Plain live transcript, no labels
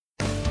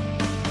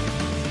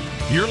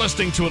You're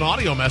listening to an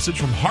audio message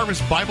from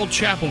Harvest Bible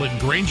Chapel in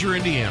Granger,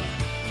 Indiana.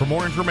 For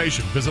more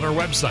information, visit our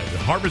website at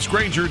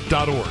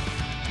harvestgranger.org.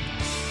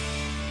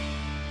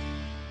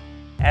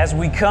 As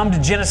we come to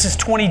Genesis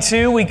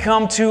 22, we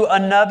come to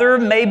another,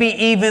 maybe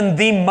even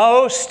the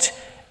most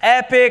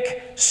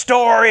epic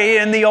story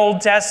in the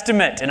Old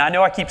Testament. And I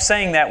know I keep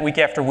saying that week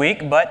after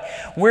week, but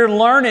we're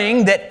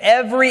learning that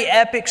every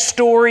epic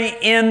story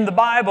in the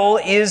Bible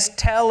is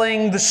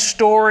telling the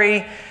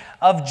story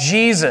of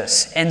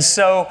Jesus. And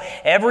so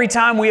every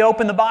time we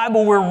open the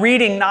Bible, we're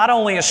reading not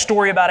only a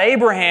story about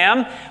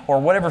Abraham or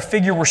whatever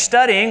figure we're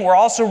studying, we're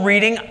also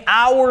reading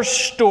our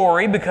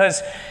story,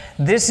 because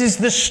this is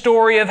the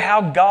story of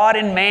how God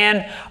and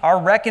man are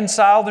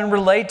reconciled and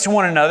relate to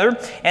one another.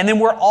 And then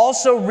we're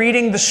also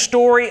reading the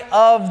story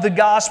of the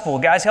gospel.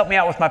 Guys, help me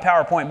out with my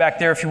PowerPoint back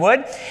there if you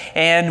would.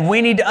 And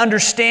we need to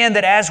understand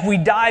that as we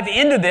dive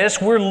into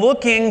this, we're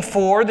looking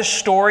for the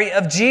story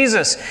of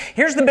Jesus.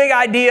 Here's the big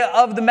idea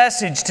of the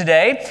message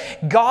today.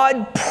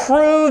 God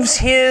proves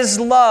His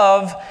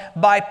love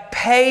by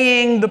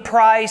paying the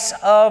price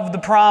of the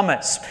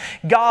promise.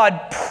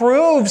 God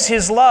proves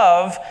His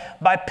love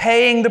by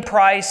paying the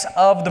price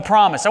of the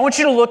promise. I want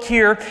you to look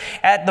here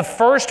at the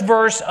first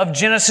verse of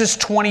Genesis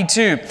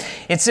 22.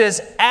 It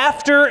says,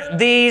 after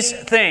these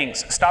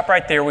things. Stop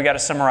right there. We got to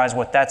summarize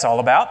what that's all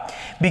about,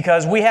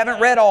 because we haven't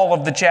read all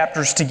of the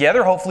chapters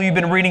together. Hopefully you've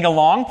been reading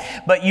along,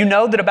 but you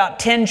know that about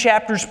 10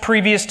 chapters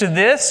previous to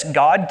this,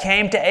 God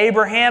came to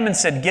Abraham and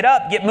said, get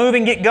up, get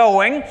moving, get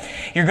going.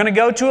 You're going to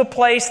go to a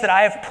place that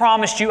I have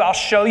promised you. I'll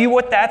show you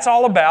what that's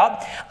all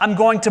about. I'm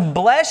going to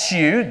bless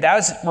you. That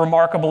was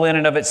remarkable in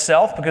and of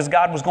itself, because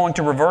God was going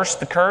to reverse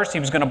the curse. He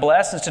was going to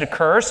bless instead of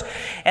curse.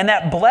 And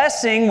that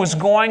blessing was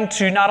going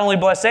to not only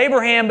bless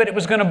Abraham, but it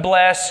was going to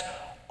bless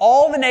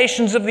all the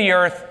nations of the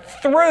earth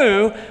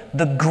through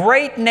the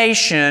great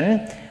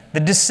nation, the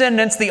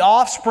descendants, the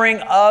offspring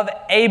of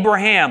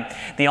Abraham.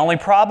 The only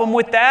problem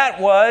with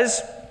that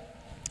was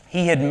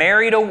he had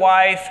married a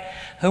wife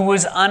who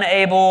was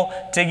unable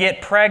to get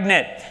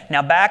pregnant.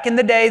 Now, back in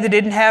the day, they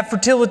didn't have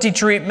fertility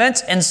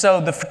treatments, and so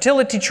the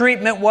fertility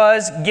treatment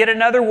was get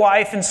another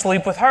wife and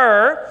sleep with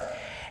her.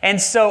 And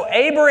so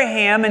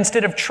Abraham,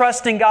 instead of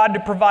trusting God to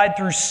provide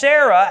through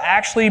Sarah,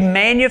 actually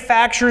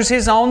manufactures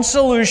his own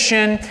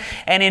solution,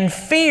 and in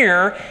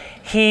fear,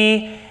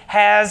 he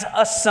has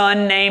a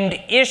son named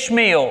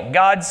Ishmael.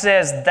 God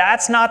says,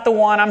 that's not the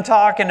one I'm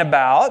talking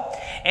about.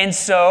 And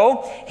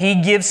so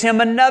He gives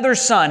him another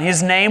son.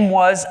 His name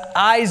was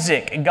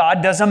Isaac.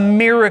 God does a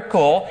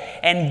miracle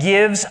and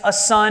gives a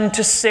son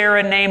to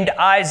Sarah named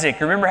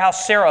Isaac. Remember how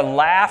Sarah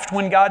laughed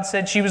when God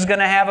said she was going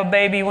to have a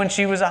baby when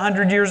she was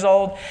 100 years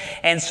old?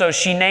 And so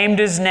she named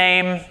his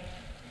name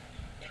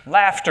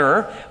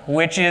Laughter,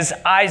 which is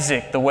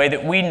Isaac, the way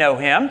that we know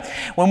him.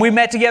 When we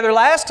met together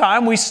last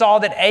time, we saw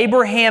that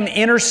Abraham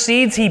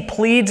intercedes. He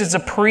pleads as a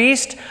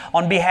priest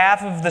on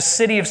behalf of the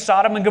city of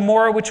Sodom and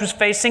Gomorrah, which was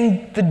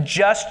facing the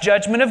just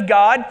judgment of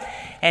God.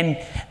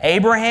 And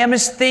Abraham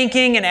is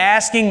thinking and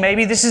asking,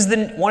 maybe this is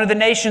one of the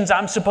nations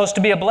I'm supposed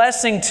to be a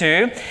blessing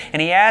to.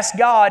 And he asked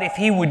God if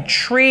He would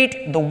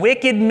treat the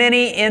wicked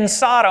many in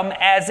Sodom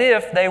as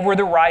if they were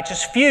the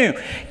righteous few,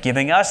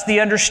 giving us the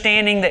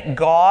understanding that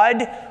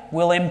God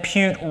will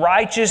impute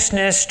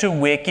righteousness to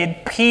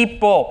wicked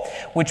people.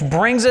 Which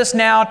brings us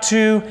now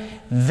to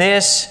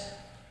this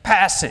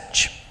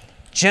passage.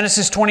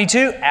 Genesis 22,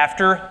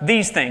 after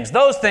these things.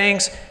 Those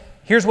things,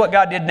 here's what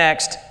God did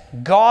next.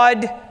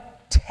 God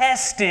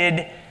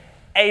tested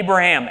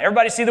Abraham.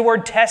 Everybody see the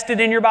word tested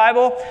in your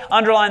Bible?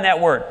 Underline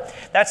that word.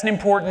 That's an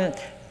important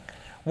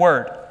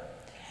word.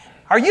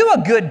 Are you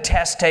a good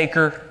test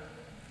taker?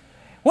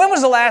 When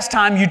was the last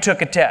time you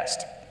took a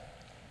test?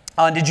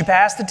 Did you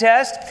pass the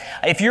test?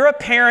 If you're a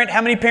parent,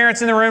 how many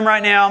parents in the room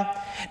right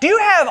now? Do you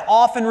have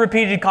often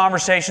repeated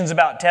conversations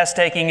about test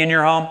taking in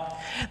your home?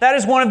 That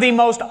is one of the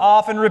most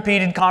often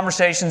repeated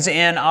conversations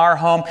in our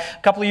home.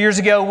 A couple of years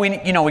ago,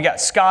 we got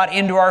Scott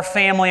into our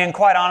family, and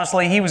quite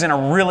honestly, he was in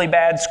a really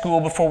bad school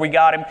before we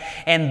got him,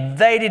 and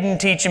they didn't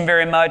teach him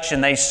very much,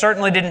 and they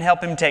certainly didn't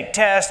help him take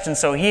tests, and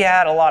so he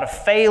had a lot of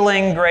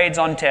failing grades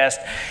on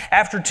tests.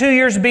 After 2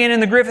 years of being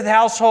in the Griffith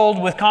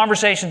household with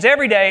conversations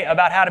every day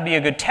about how to be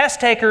a good test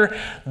taker,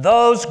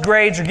 those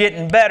grades are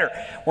getting better.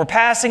 We're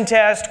passing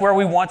tests where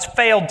we once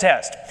failed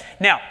tests.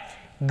 Now,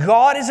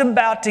 God is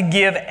about to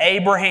give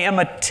Abraham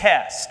a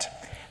test.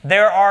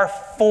 There are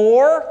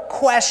 4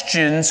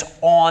 questions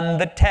on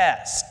the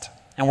test.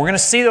 And we're going to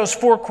see those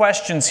 4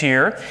 questions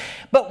here.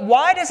 But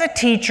why does a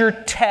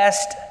teacher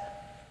test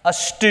a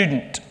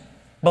student?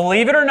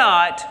 Believe it or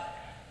not,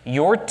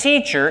 your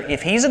teacher,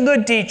 if he's a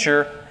good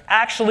teacher,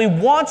 actually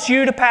wants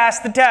you to pass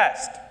the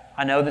test.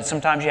 I know that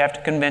sometimes you have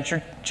to convince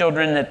your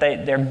children that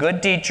they're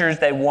good teachers.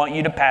 They want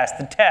you to pass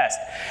the test.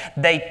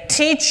 They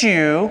teach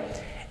you,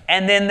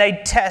 and then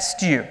they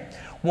test you.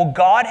 Well,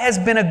 God has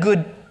been a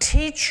good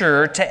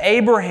teacher to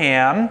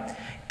Abraham,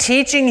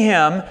 teaching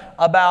him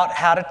about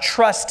how to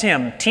trust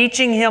Him,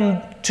 teaching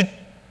him to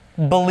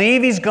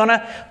believe He's going to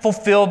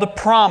fulfill the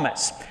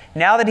promise.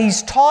 Now that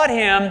He's taught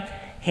him,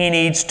 He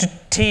needs to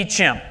teach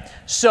him.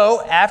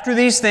 So after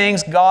these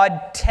things,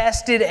 God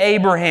tested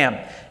Abraham,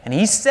 and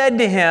He said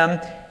to him,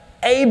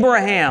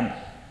 Abraham.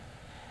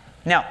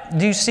 Now,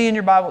 do you see in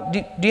your Bible,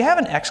 do you have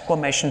an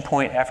exclamation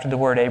point after the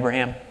word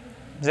Abraham?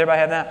 Does everybody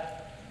have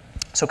that?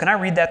 So can I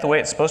read that the way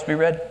it's supposed to be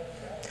read?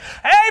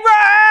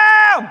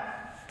 Abraham!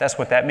 That's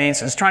what that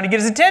means. It's trying to get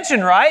his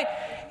attention, right?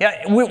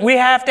 Yeah, we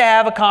have to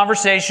have a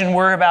conversation.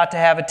 We're about to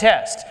have a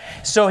test.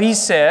 So he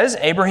says,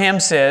 Abraham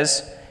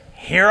says,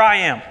 here I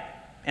am.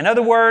 In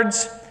other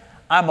words,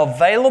 I'm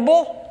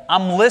available,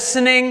 I'm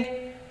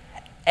listening,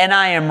 and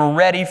I am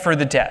ready for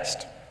the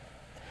test.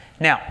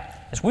 Now,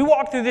 as we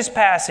walk through this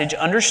passage,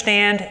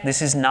 understand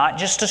this is not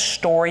just a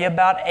story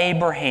about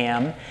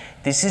Abraham.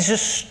 This is a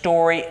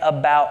story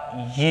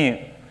about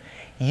you.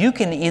 You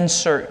can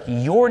insert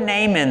your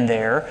name in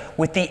there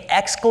with the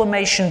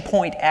exclamation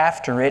point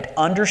after it,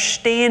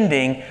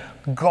 understanding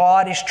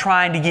God is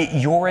trying to get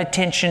your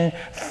attention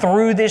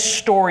through this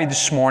story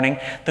this morning.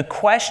 The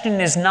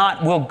question is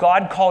not, will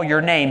God call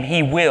your name?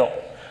 He will.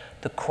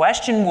 The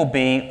question will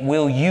be,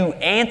 will you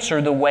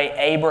answer the way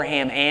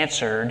Abraham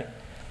answered?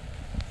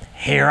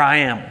 Here I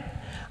am.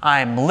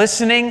 I am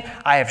listening.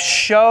 I have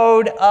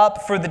showed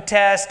up for the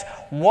test.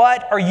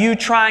 What are you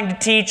trying to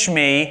teach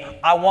me?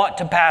 I want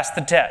to pass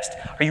the test.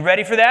 Are you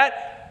ready for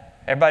that?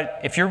 Everybody,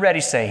 if you're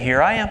ready, say,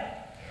 here I am.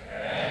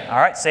 All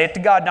right, say it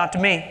to God, not to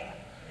me.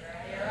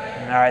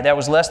 All right, that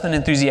was less than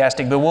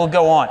enthusiastic, but we'll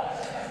go on.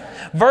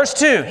 Verse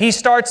 2, he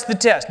starts the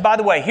test. By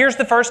the way, here's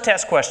the first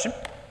test question.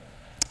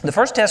 The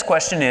first test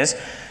question is,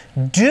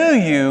 do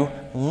you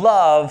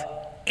love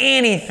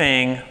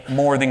anything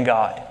more than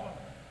God?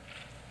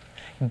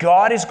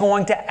 God is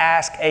going to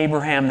ask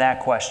Abraham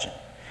that question.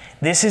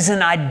 This is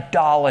an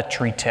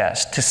idolatry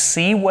test to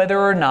see whether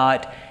or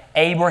not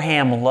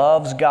Abraham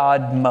loves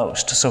God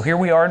most. So here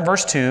we are in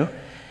verse 2,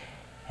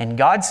 and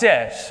God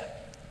says,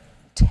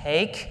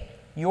 take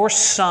your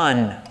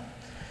son,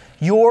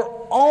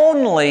 your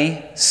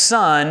only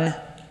son,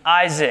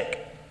 Isaac.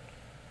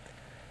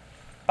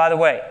 By the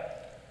way,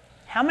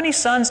 how many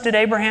sons did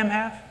Abraham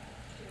have?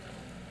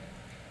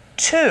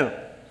 2.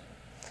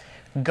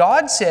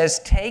 God says,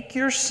 take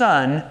your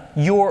son,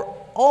 your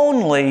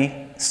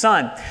only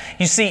son.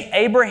 You see,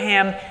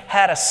 Abraham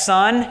had a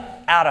son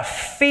out of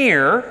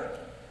fear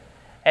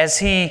as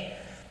he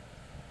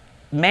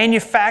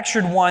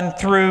manufactured one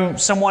through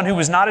someone who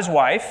was not his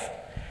wife,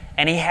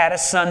 and he had a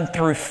son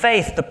through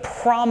faith, the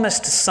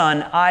promised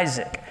son,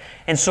 Isaac.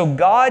 And so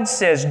God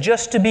says,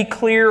 just to be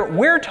clear,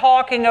 we're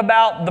talking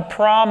about the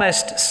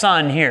promised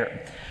son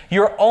here.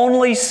 Your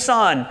only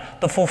son,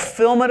 the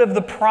fulfillment of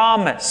the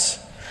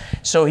promise.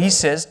 So he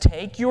says,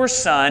 take your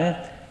son,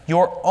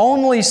 your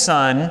only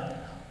son,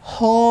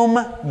 whom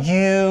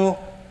you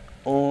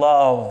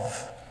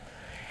love.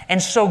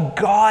 And so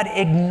God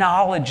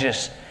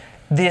acknowledges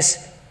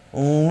this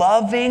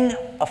loving,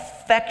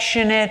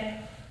 affectionate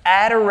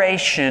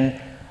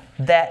adoration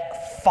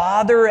that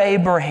Father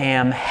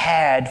Abraham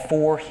had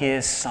for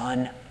his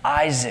son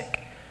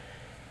Isaac.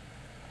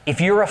 If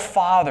you're a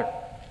father,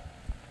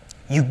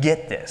 you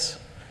get this.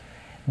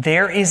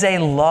 There is a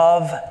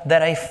love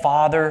that a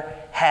father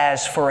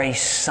has for a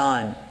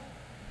son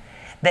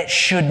that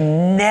should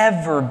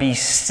never be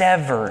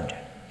severed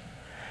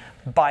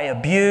by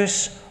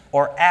abuse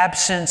or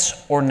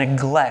absence or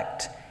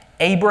neglect.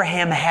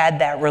 Abraham had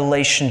that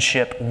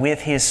relationship with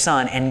his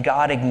son, and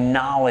God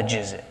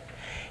acknowledges it.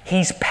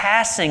 He's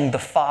passing the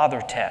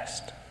father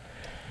test.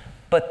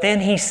 But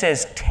then he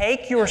says,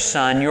 take your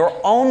son, your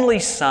only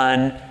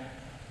son,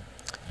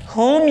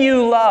 whom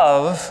you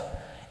love,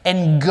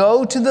 and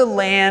go to the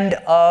land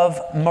of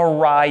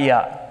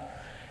Moriah.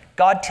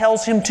 God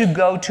tells him to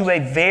go to a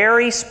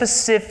very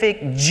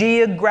specific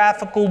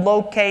geographical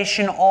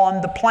location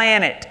on the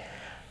planet.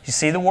 You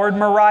see the word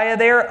Moriah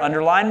there?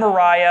 Underline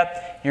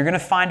Moriah. You're going to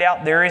find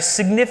out there is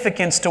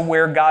significance to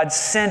where God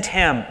sent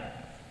him.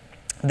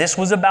 This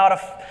was about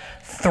a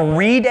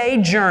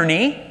 3-day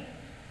journey.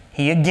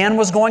 He again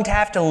was going to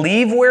have to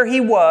leave where he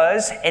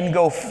was and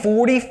go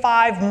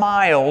 45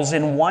 miles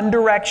in one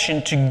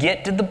direction to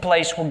get to the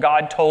place where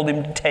God told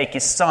him to take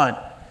his son.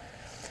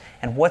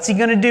 And what's he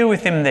going to do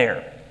with him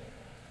there?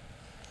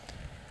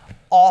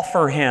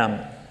 Offer him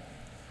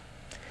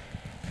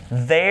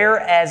there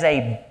as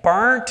a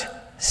burnt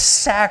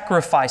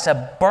sacrifice,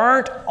 a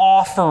burnt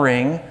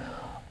offering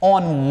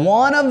on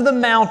one of the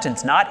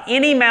mountains, not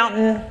any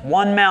mountain,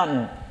 one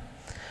mountain.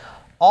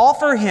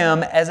 Offer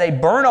him as a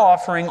burnt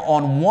offering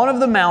on one of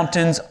the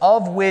mountains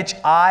of which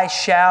I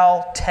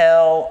shall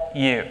tell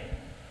you.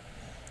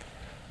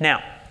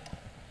 Now,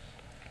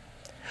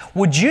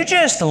 would you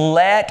just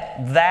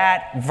let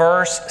that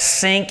verse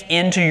sink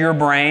into your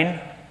brain?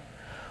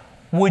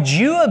 Would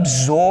you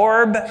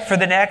absorb for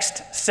the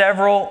next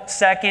several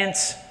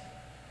seconds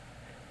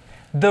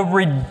the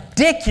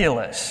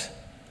ridiculous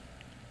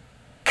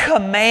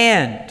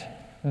command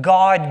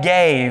God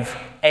gave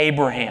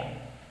Abraham?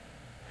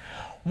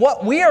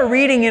 What we are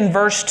reading in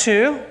verse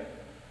 2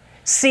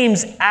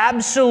 seems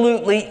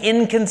absolutely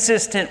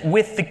inconsistent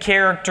with the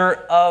character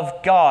of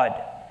God.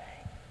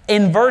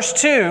 In verse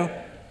 2,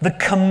 the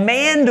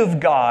command of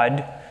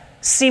God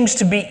seems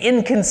to be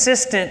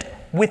inconsistent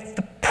with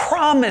the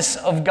promise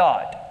of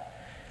God.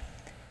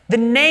 The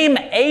name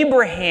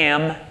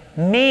Abraham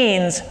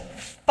means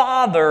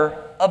father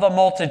of a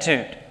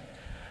multitude.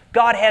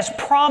 God has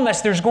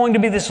promised there's going to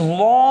be this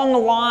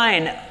long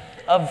line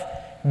of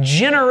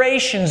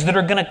generations that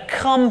are going to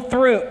come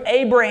through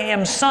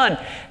Abraham's son.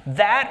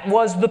 That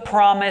was the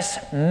promise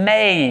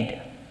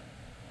made.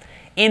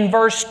 In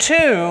verse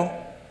 2,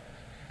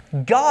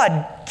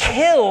 God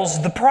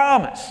kills the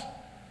promise.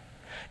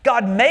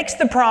 God makes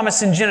the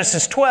promise in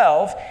Genesis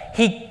 12.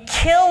 He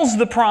kills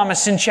the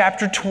promise in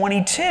chapter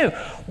 22.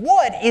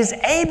 What is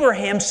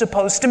Abraham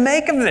supposed to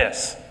make of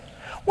this?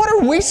 What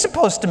are we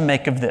supposed to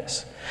make of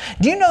this?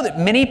 Do you know that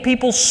many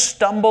people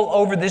stumble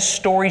over this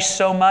story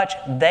so much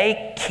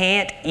they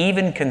can't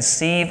even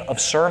conceive of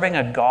serving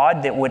a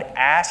God that would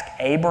ask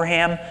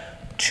Abraham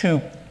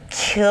to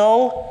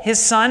kill his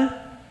son?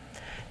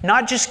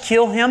 Not just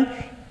kill him,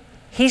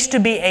 he's to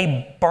be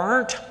a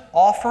burnt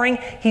offering.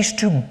 He's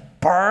to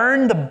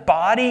burn the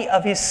body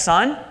of his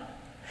son.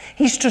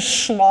 He's to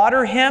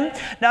slaughter him.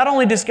 Not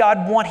only does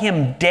God want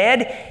him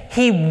dead,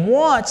 He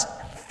wants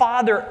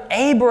Father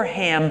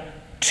Abraham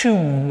to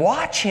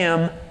watch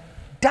him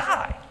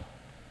die.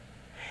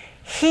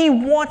 He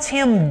wants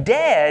him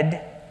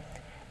dead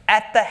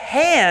at the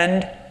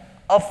hand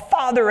of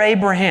Father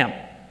Abraham.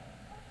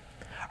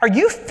 Are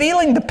you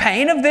feeling the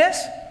pain of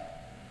this?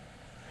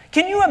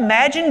 Can you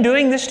imagine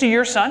doing this to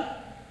your son?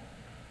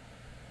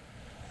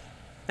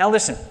 Now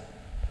listen,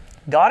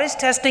 God is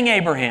testing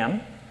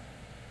Abraham,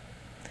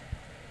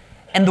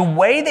 and the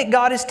way that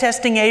God is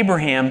testing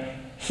Abraham,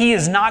 He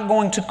is not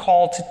going to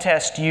call to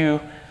test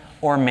you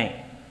or me.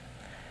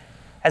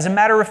 As a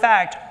matter of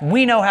fact,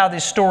 we know how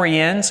this story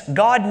ends.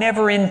 God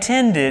never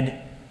intended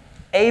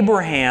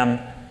Abraham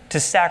to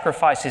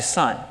sacrifice his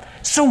son.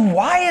 So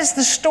why is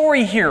the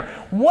story here?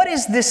 What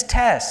is this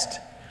test?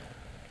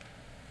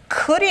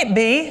 Could it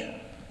be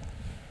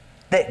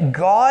that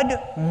God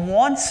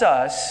wants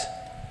us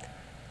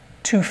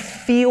to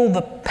feel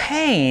the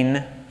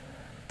pain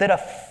that a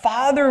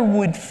father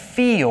would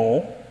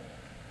feel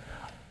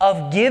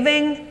of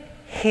giving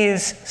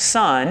his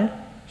son,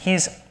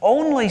 his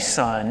only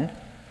son,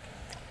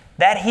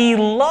 that he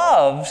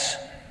loves,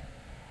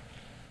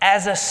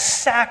 as a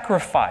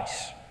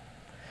sacrifice?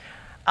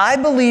 I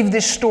believe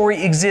this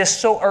story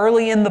exists so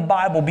early in the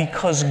Bible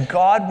because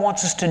God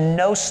wants us to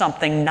know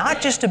something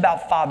not just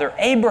about Father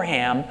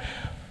Abraham,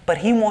 but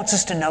He wants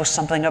us to know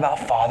something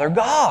about Father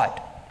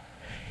God.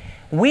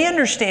 We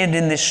understand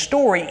in this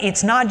story,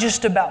 it's not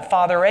just about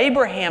Father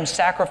Abraham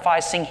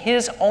sacrificing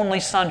his only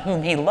son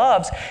whom he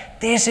loves.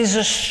 This is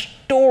a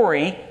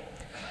story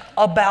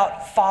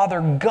about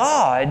Father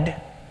God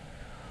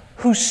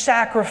who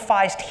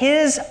sacrificed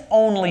His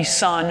only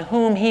Son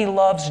whom He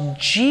loves,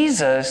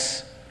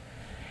 Jesus.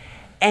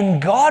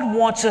 And God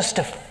wants us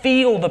to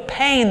feel the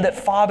pain that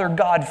Father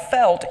God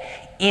felt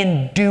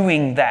in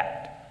doing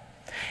that.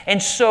 And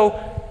so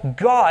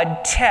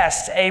God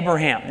tests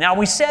Abraham. Now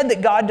we said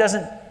that God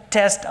doesn't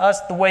test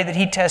us the way that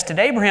He tested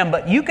Abraham,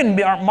 but you can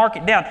mark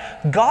it down.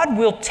 God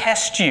will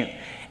test you.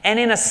 And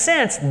in a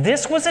sense,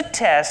 this was a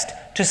test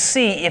to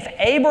see if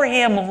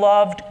Abraham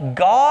loved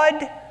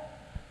God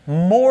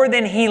more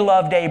than he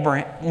loved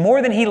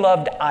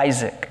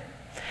Isaac.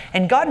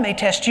 And God may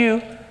test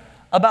you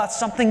about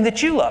something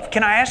that you love.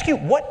 Can I ask you,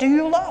 what do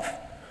you love?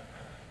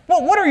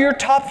 Well, what are your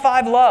top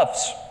 5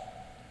 loves?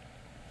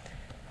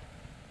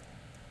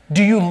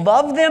 Do you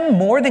love them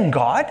more than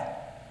God?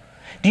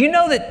 Do you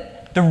know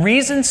that the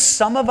reason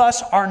some of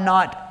us are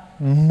not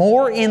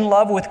more in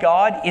love with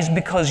God is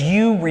because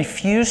you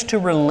refuse to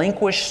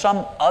relinquish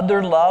some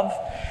other love?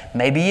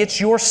 Maybe it's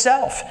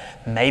yourself.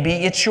 Maybe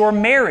it's your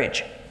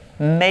marriage.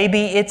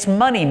 Maybe it's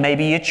money.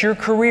 Maybe it's your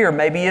career.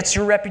 Maybe it's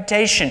your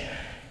reputation.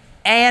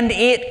 And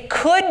it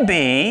could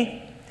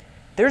be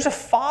there's a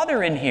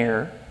father in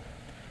here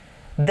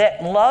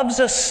that loves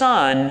a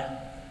son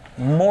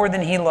more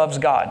than he loves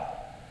God.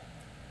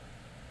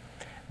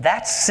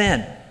 That's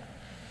sin.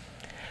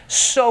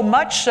 So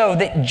much so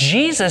that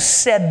Jesus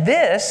said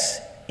this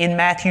in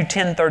Matthew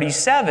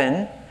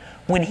 10:37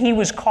 when He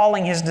was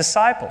calling His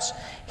disciples.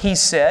 He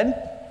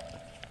said,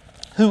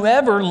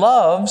 "Whoever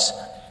loves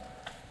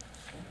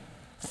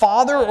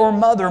father or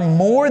mother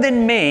more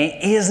than me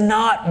is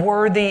not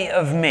worthy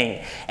of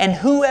me. And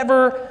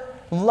whoever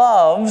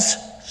loves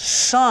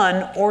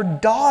son or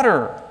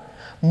daughter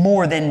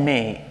more than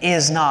me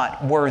is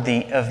not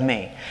worthy of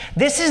me."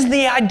 This is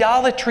the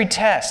idolatry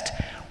test.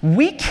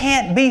 We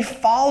can't be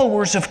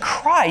followers of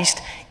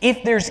Christ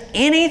if there's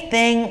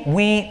anything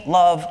we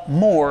love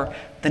more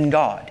than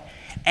God.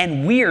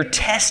 And we are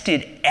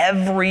tested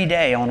every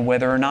day on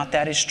whether or not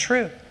that is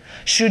true.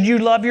 Should you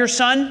love your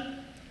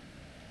son?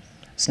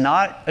 It's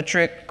not a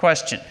trick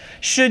question.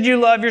 Should you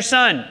love your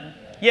son?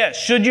 Yes.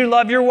 Should you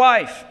love your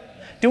wife?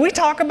 Do we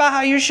talk about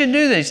how you should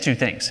do these two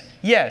things?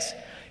 Yes.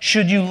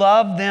 Should you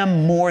love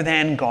them more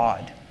than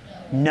God?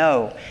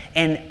 No.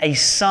 And a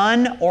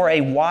son or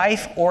a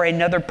wife or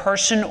another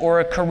person or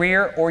a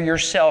career or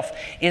yourself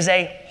is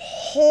a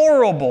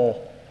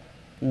horrible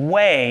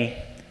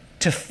way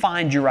to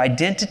find your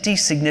identity,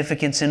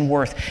 significance, and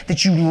worth.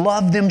 That you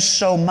love them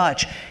so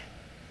much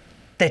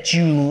that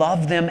you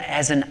love them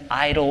as an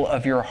idol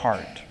of your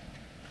heart.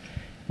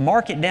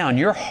 Mark it down.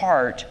 Your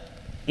heart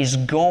is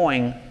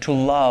going to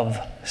love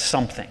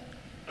something.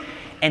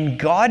 And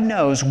God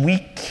knows we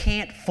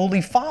can't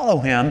fully follow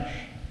Him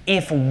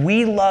if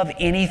we love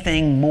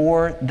anything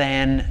more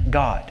than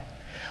God.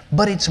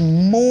 But it's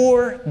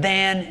more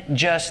than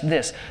just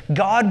this.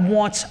 God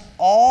wants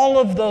all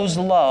of those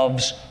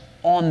loves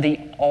on the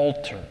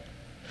altar.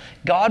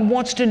 God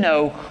wants to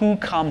know who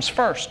comes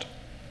first.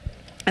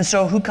 And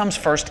so who comes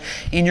first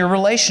in your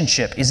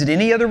relationship? Is it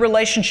any other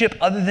relationship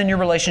other than your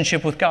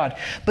relationship with God?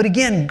 But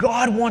again,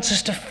 God wants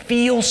us to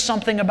feel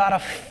something about a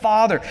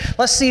father.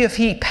 Let's see if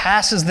He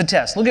passes the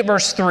test. Look at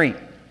verse 3.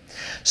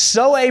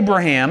 So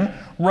Abraham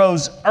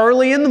rose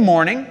early in the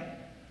morning.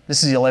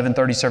 This is the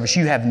 11:30 service.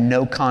 You have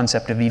no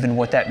concept of even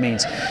what that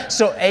means.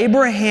 So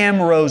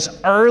Abraham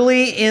rose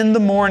early in the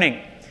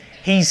morning.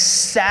 He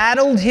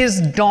saddled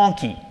his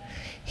donkey.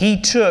 He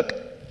took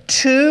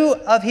 2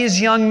 of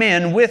his young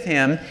men with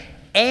him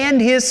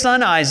and his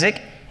son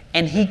Isaac,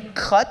 and he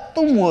cut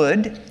the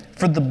wood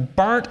for the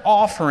burnt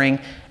offering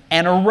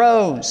and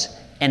arose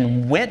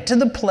and went to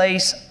the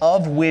place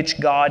of which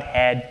God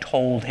had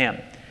told him.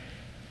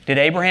 Did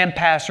Abraham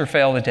pass or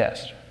fail the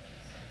test?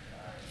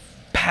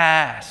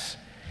 Pass.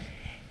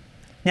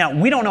 Now,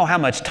 we don't know how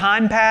much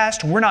time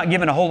passed. We're not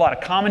given a whole lot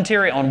of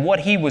commentary on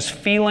what he was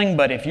feeling,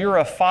 but if you're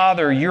a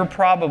father, you're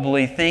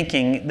probably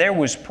thinking there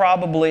was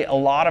probably a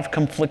lot of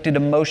conflicted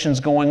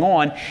emotions going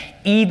on,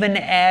 even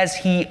as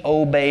he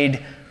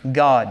obeyed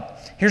God.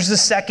 Here's the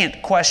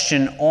second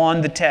question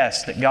on the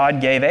test that God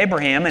gave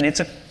Abraham, and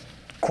it's a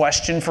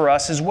question for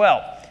us as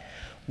well.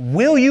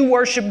 Will you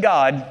worship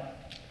God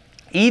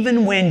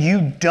even when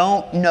you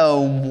don't know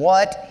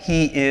what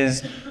He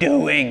is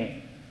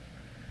doing?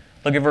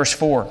 Look at verse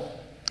 4.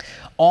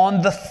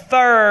 On the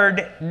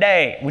third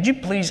day. Would you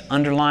please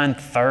underline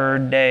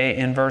third day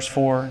in verse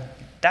 4?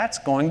 That's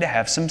going to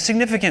have some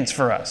significance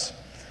for us.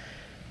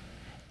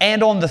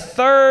 And on the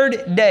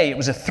third day, it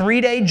was a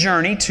 3-day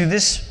journey to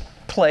this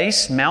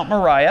place, Mount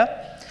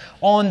Moriah.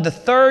 On the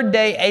third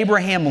day,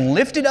 Abraham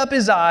lifted up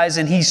his eyes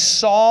and he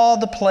saw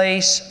the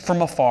place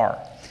from afar.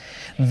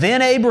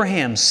 Then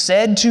Abraham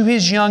said to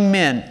his young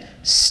men,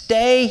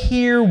 "Stay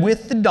here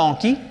with the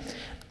donkey.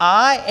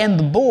 I and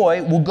the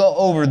boy will go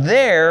over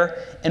there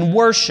and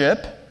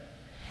worship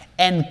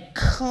and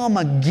come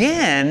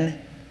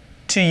again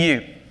to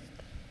you."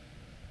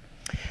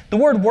 The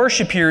word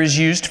worship here is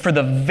used for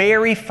the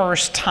very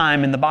first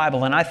time in the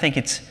Bible, and I think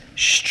it's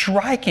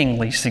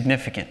strikingly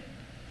significant.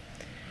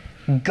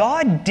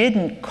 God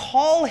didn't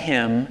call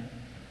him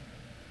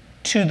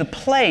to the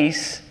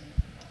place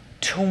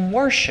to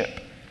worship.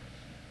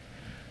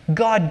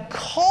 God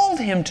called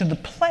him to the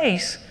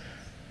place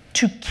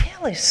to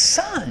kill his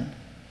son.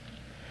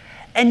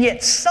 And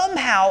yet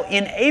somehow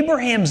in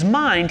Abraham's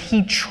mind,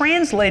 he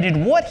translated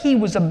what he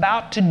was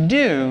about to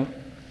do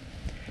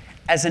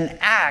as an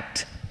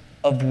act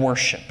of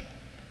worship.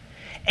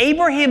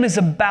 Abraham is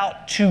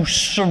about to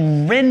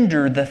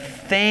surrender the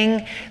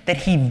thing that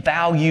he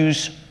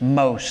values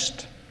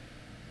most.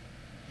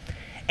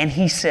 And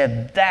he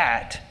said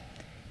that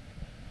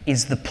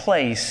is the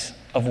place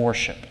of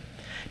worship. Do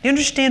you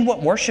understand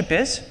what worship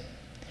is?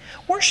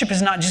 Worship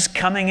is not just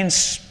coming and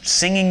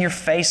singing your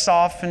face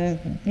off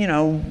and,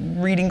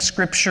 reading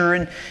scripture.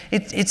 And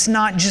it's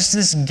not just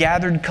this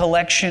gathered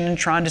collection and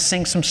trying to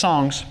sing some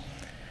songs.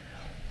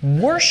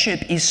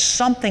 Worship is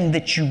something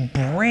that you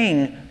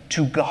bring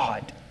to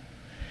God.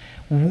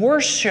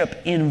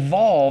 Worship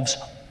involves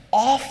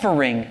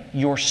offering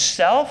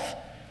yourself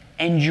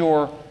and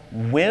your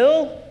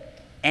will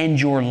and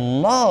your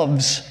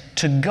loves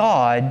to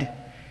God,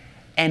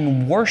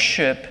 and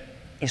worship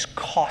is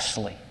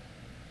costly.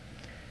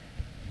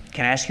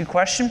 Can I ask you a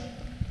question?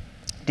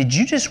 Did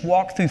you just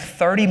walk through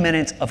 30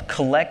 minutes of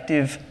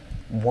collective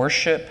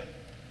worship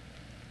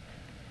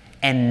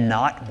and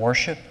not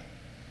worship?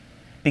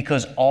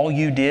 Because all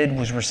you did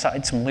was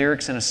recite some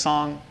lyrics in a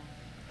song,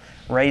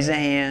 raise a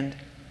hand.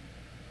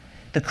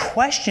 The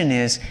question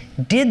is,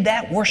 did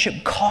that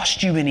worship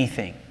cost you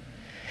anything?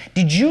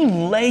 Did you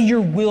lay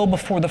your will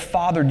before the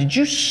Father? Did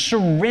you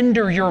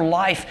surrender your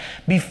life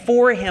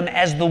before Him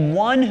as the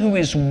one who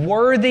is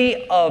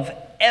worthy of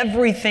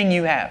everything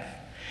you have?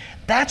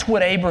 That's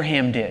what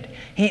Abraham did.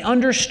 He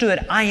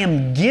understood, I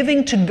am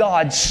giving to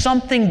God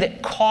something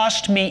that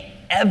cost me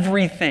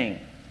everything.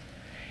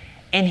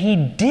 And he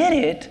did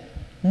it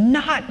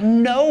not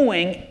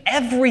knowing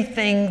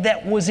everything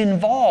that was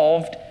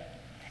involved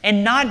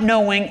and not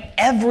knowing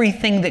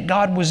everything that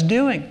God was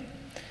doing.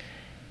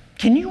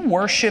 Can you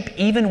worship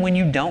even when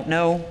you don't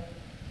know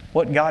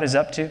what God is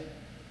up to?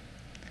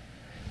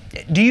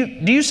 Do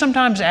you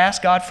sometimes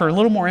ask God for a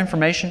little more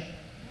information?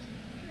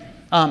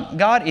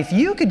 God, if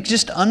you could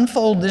just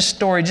unfold this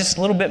story just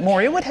a little bit more,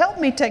 it would help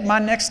me take my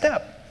next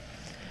step.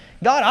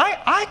 God,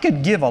 I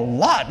could give a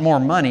lot more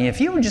money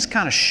if you would just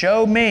kind of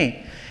show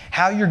me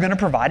how you're going to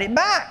provide it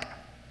back.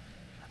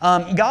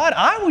 God,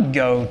 I would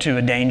go to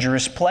a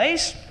dangerous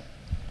place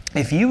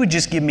if you would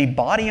just give me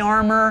body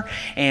armor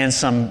and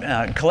some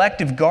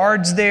collective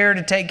guards there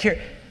to take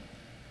care.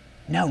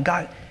 No,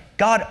 God,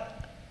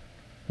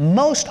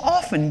 most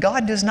often,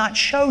 God does not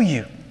show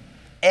you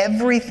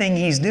everything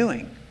He's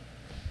doing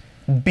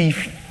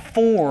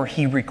before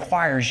He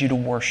requires you to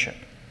worship.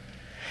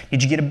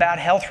 Did you get a bad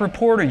health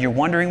report, or you're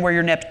wondering where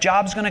your next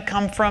job's going to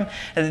come from?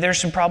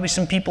 There's probably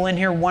some people in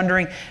here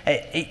wondering,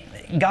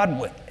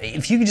 God,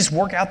 if you could just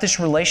work out this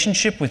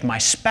relationship with my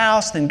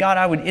spouse, then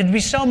God, it'd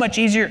be so much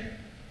easier.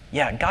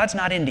 Yeah, God's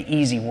not into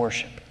easy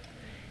worship.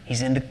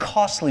 He's into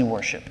costly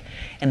worship.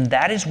 And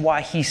that is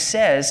why He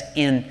says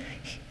in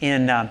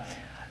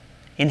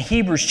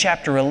Hebrews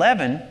chapter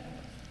 11,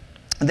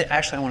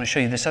 actually I want to show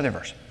you this other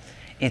verse.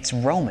 It's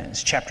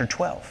Romans chapter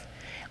 12.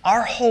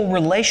 Our whole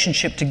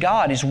relationship to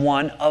God is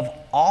one of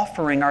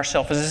offering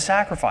ourselves as a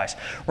sacrifice.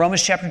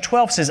 Romans chapter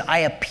 12 says, I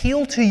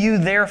appeal to you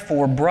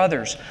therefore,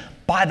 brothers,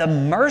 by the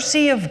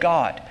mercy of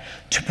God,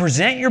 to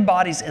present your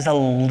bodies as a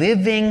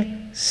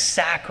living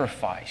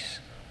sacrifice,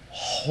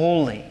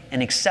 holy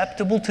and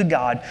acceptable to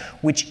God,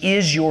 which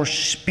is your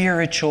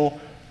spiritual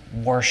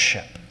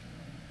worship.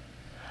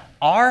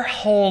 Our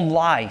whole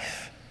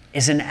life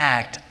is an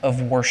act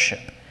of worship.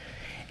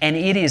 And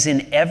it is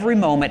in every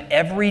moment,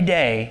 every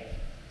day,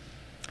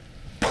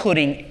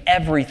 putting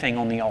everything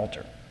on the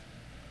altar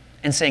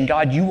and saying,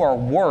 God, you are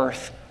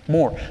worth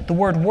more. The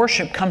word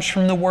worship comes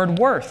from the word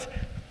worth.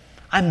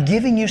 I'm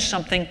giving you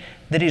something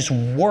that is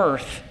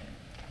worth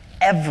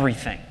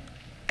everything.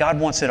 God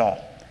wants it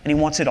all, and He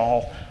wants it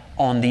all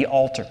on the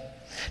altar.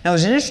 Now,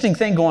 there's an interesting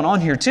thing going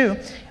on here too.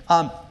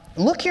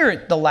 Look here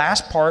at the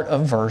last part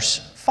of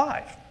verse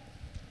 5.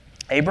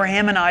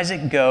 Abraham and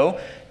Isaac go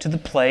to the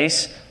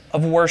place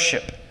of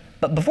worship.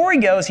 But before he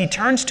goes, he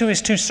turns to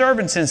his two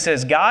servants and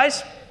says,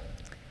 guys,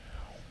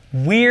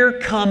 we're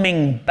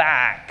coming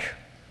back.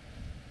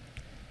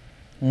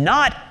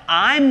 Not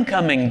I'm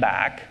coming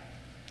back.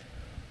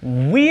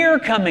 We're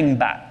coming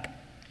back.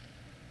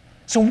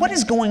 So what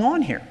is going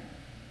on here?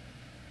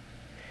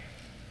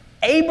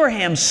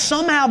 Abraham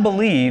somehow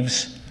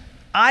believes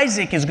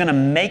Isaac is going to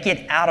make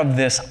it out of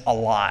this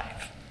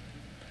alive.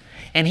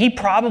 And he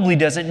probably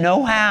doesn't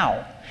know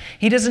how.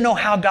 He doesn't know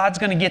how God's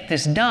going to get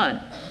this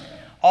done.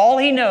 All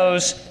he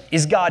knows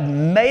is God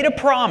made a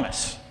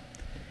promise.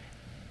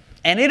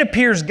 And it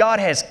appears God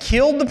has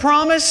killed the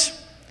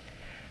promise,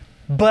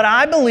 but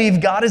I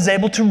believe God is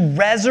able to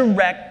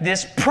resurrect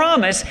this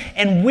promise,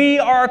 and we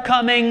are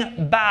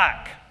coming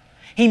back.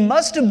 He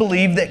must have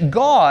believed that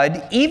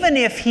God, even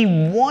if He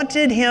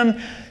wanted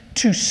him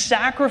to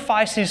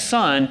sacrifice his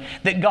son,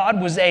 that God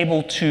was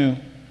able to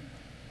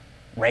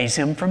raise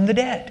him from the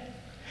dead.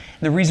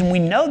 The reason we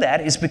know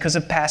that is because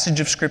of a passage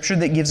of Scripture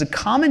that gives a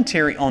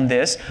commentary on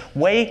this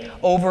way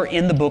over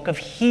in the book of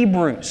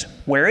Hebrews,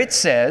 where it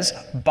says,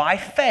 by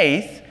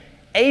faith,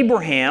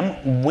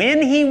 Abraham,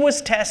 when he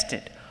was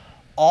tested,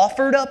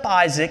 offered up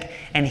Isaac,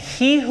 and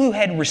he who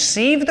had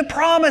received the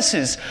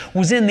promises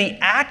was in the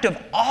act of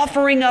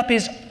offering up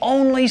his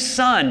only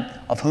son,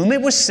 of whom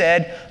it was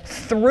said,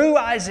 through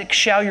Isaac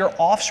shall your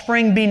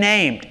offspring be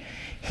named.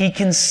 He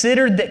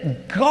considered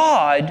that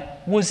God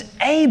was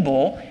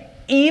able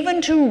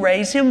even to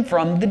raise him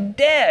from the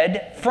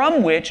dead,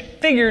 from which,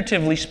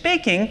 figuratively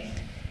speaking,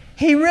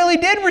 he really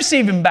did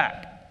receive him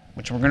back,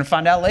 which we're going to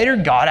find out later,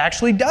 God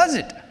actually does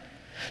it.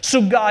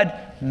 So God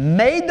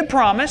made the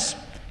promise,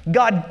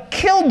 God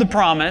killed the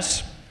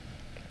promise,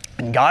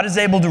 and God is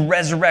able to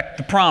resurrect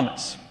the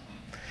promise.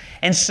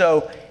 And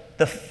so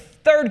the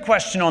third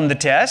question on the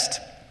test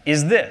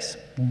is this: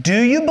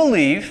 do you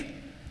believe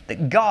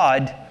that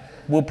God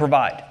will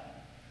provide?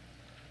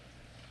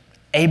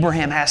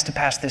 Abraham has to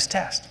pass this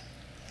test.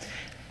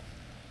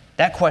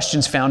 That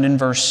question's found in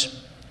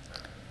verse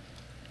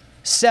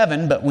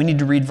 7, but we need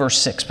to read verse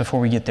 6 before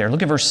we get there.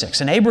 Look at verse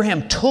 6. And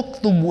Abraham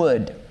took the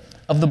wood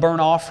of the burnt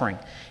offering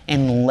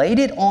and laid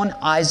it on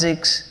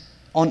Isaac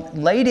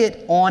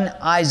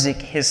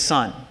his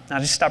son. Now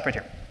just stop right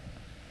here.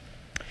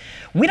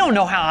 We don't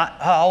know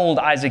how old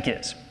Isaac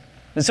is.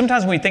 And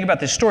sometimes when we think about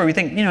this story, we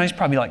think, he's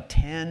probably like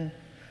 10,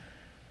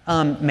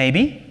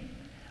 maybe.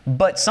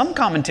 But some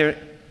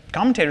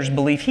commentators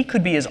believe he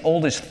could be as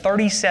old as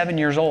 37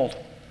 years old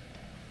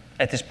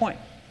at this point.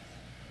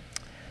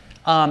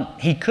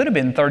 He could have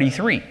been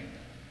 33.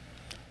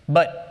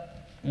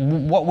 But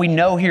what we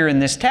know here in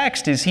this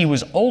text is he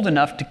was old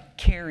enough to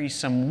carry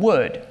some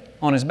wood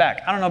on his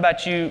back. I don't know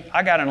about you.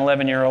 I got an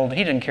 11-year-old.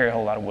 He didn't carry a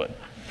whole lot of wood.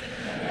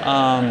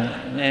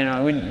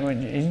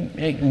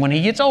 When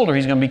he gets older,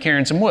 he's going to be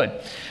carrying some wood.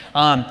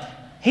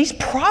 He's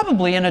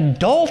probably an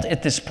adult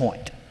at this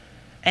point.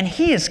 And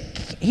he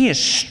is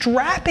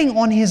strapping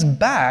on his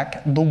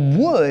back the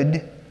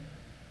wood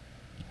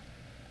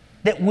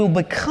that will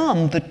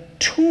become the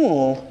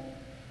tool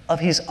of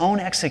his own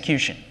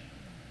execution.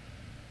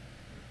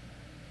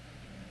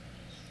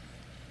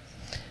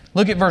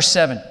 Look at verse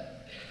 7.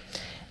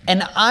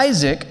 And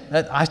Isaac,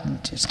 I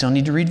still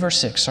need to read verse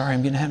 6. Sorry,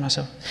 I'm getting ahead of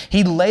myself.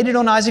 He laid it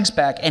on Isaac's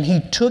back, and he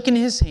took in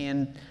his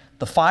hand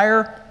the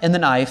fire and the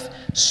knife.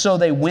 So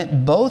they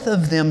went both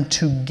of them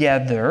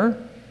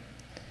together.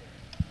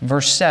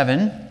 Verse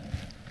 7,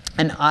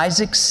 and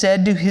Isaac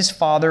said to his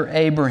father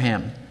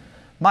Abraham,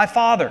 my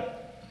father.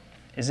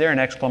 Is there an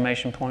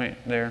exclamation point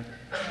there?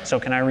 So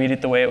can I read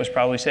it the way it was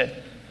probably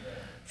said?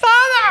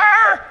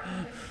 Father!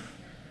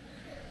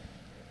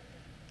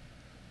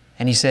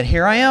 And he said,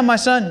 here I am, my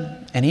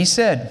son. And he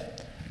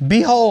said,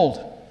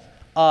 behold,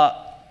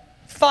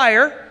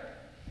 fire,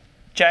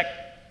 check.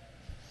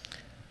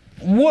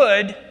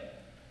 Wood,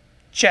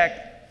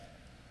 check.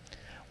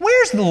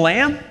 Where's the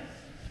lamb?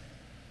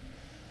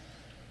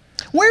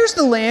 Where's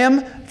the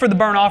lamb for the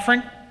burnt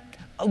offering?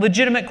 A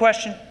legitimate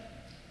question.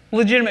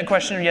 Legitimate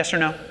question, yes or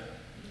no?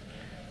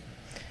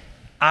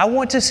 I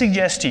want to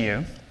suggest to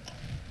you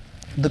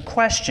the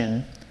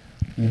question,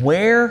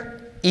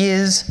 where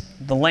is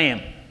the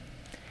lamb,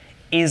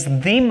 is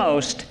the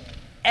most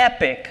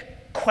epic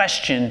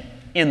question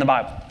in the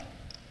Bible.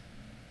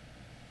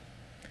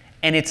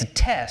 And it's a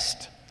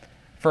test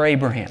for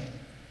Abraham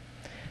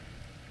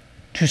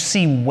to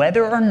see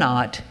whether or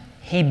not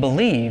he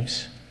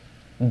believes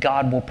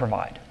God will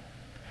provide.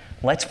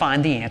 Let's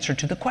find the answer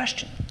to the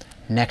question.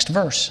 Next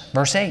verse,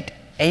 verse 8.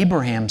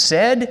 Abraham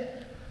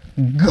said,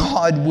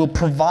 God will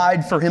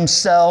provide for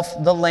himself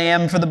the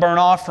lamb for the burnt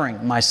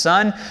offering, my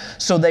son.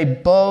 So they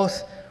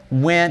both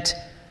went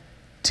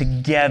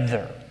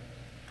together.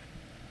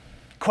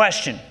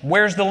 Question,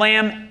 where's the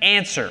lamb?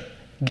 Answer,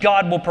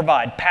 God will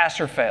provide. Pass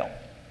or fail?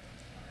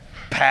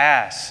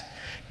 Pass.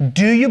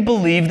 Do you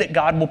believe that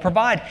God will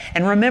provide?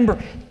 And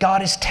remember,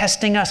 God is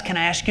testing us. Can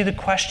I ask you the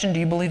question, do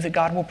you believe that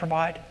God will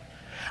provide?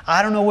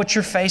 I don't know what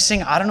you're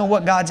facing. I don't know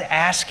what God's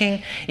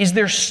asking. Is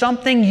there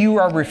something you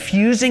are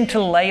refusing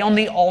to lay on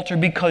the altar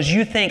because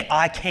you think,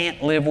 I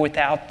can't live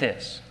without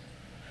this?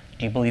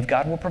 Do you believe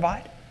God will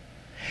provide?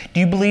 Do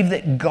you believe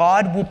that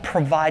God will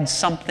provide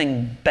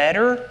something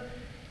better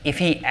if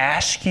He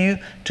asks you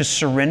to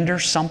surrender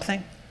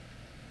something?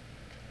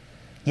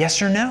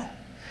 Yes or no?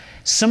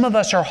 Some of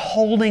us are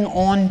holding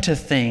on to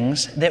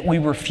things that we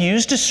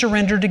refuse to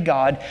surrender to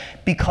God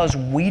because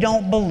we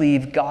don't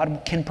believe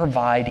God can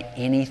provide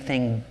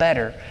anything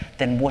better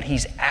than what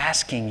He's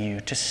asking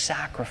you to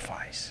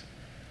sacrifice.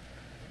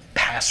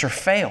 Pass or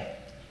fail.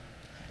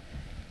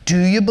 Do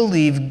you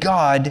believe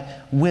God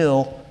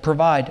will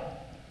provide?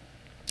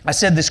 I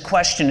said this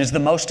question is the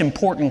most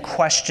important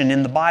question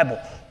in the Bible.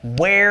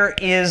 Where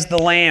is the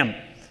lamb?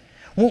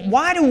 Well,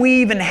 why do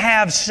we even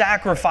have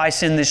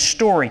sacrifice in this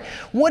story?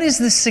 What is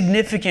the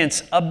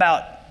significance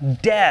about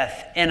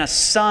death and a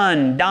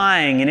son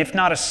dying, and if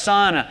not a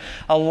son,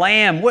 a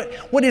lamb?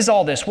 What is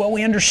all this? Well,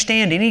 we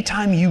understand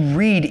anytime you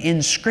read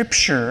in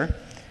Scripture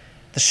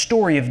the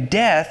story of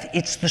death,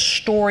 it's the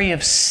story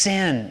of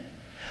sin.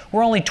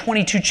 We're only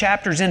 22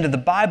 chapters into the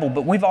Bible,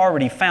 but we've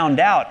already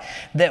found out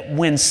that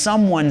when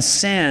someone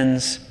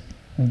sins,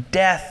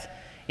 death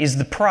is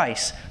the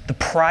price. The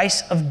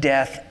price of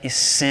death is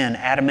sin.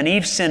 Adam and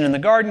Eve sinned in the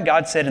garden.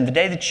 God said, in the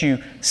day that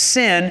you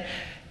sin,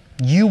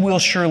 you will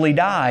surely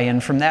die.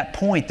 And from that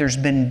point, there's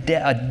been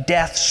a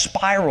death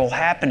spiral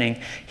happening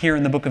here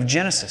in the book of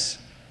Genesis.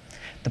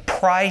 The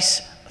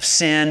price of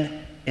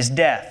sin is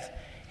death.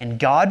 And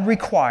God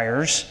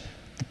requires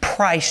the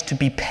price to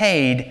be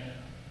paid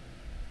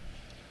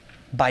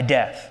by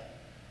death.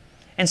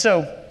 And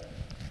so,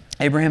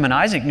 Abraham and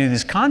Isaac knew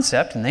this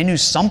concept, and they knew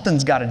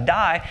something's got to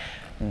die.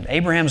 And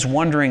Abraham's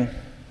wondering,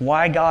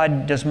 why,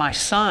 God, does my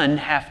son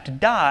have to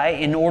die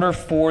in order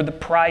for the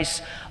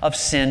price of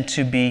sin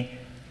to be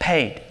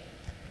paid?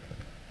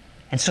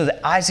 And so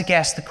Isaac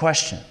asked the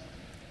question,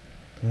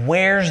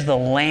 where's the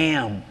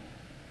lamb?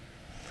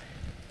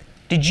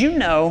 Did you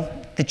know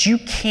that you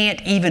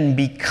can't even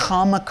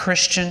become a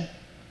Christian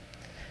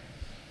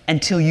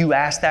until you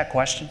ask that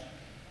question?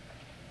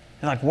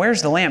 You're like,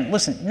 where's the lamb?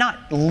 Listen,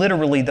 not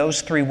literally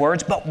those three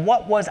words, but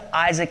what was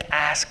Isaac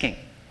asking?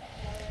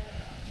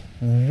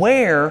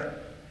 Where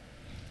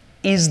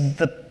is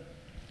the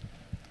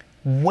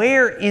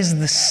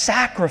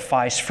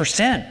sacrifice for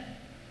sin?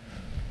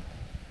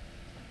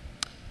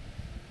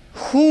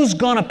 Who's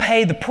going to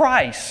pay the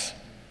price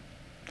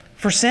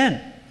for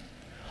sin?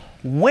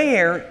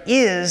 Where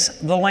is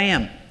the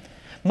lamb?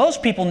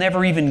 Most people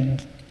never even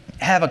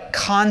have a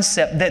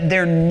concept that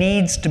there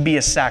needs to be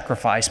a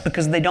sacrifice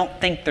because they don't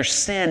think their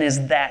sin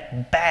is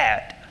that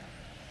bad.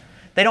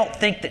 They don't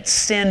think that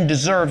sin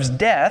deserves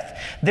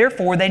death.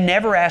 Therefore, they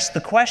never ask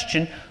the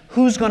question,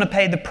 who's going to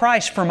pay the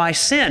price for my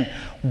sin?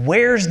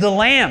 Where's the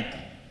lamb?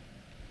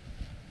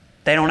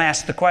 They don't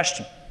ask the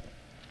question.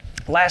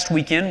 Last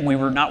weekend, we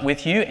were not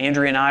with you.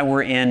 Andrea and I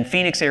were in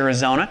Phoenix,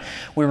 Arizona.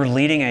 We were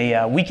leading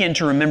a Weekend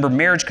to Remember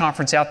marriage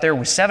conference out there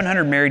with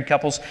 700 married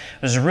couples.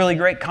 It was a really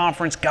great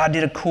conference. God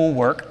did a cool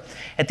work.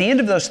 At the end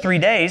of those 3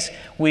 days,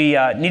 we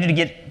needed to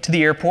get to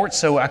the airport,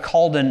 so I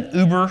called an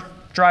Uber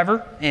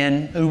driver,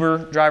 and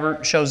Uber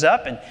driver shows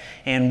up,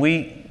 and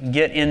we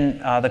get in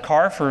the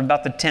car for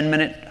about the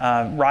 10-minute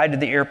ride to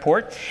the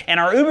airport. And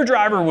our Uber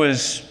driver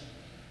was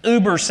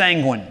uber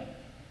sanguine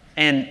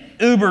and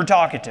uber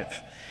talkative.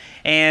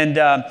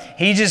 And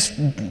he just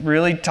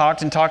really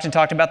talked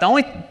about. The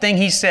only thing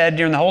he said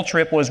during the whole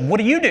trip was, "What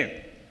do you do?"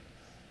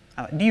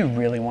 Do you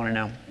really want to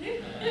know?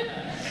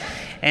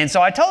 And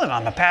so I told him,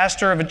 I'm a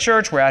pastor of a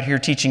church. We're out here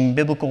teaching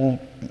biblical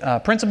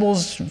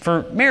principles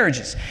for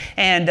marriages.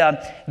 And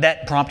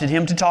that prompted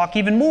him to talk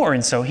even more.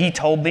 And so he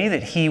told me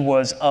that he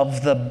was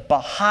of the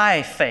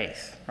Baha'i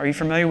faith. Are you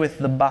familiar with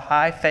the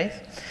Baha'i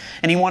faith?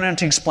 And he wanted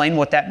to explain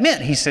what that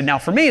meant. He said, now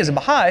for me as a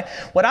Baha'i,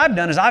 what I've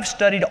done is I've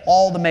studied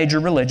all the major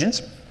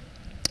religions.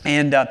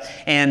 And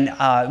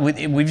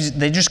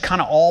they just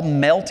kind of all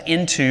melt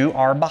into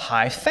our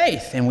Baha'i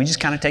faith. And we just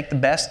kind of take the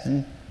best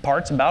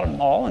parts about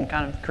them all and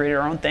kind of create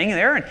our own thing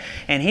there.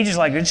 And he just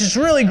like, it's just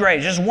really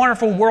great, just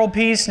wonderful world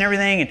peace and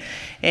everything.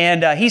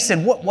 And he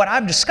said, what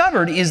I've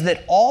discovered is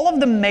that all of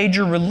the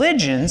major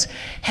religions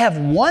have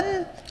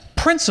one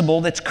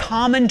principle that's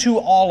common to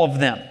all of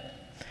them.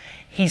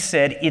 He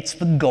said, it's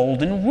the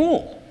golden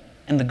rule.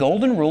 And the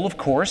golden rule, of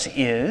course,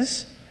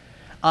 is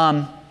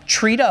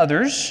treat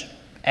others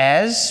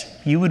as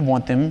you would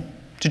want them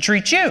to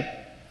treat you.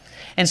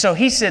 And so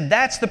he said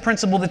that's the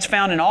principle that's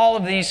found in all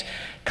of these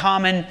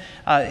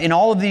in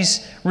all of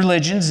these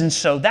religions. And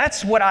so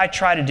that's what I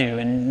try to do.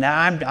 And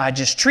I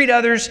just treat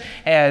others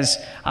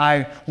as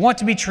I want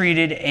to be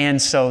treated.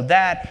 And so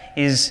that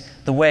is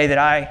the way that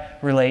I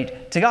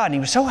relate to God. And he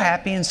was so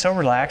happy and so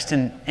relaxed.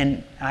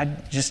 And I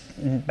just,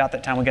 about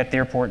that time we got to the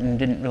airport and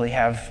didn't really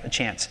have a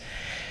chance.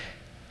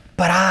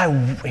 But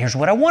here's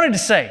what I wanted to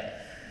say.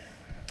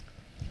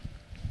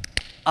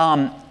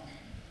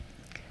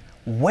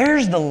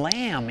 Where's the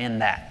lamb in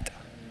that?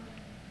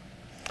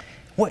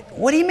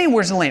 What do you mean,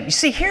 where's the lamb? You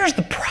see, here's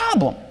the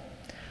problem.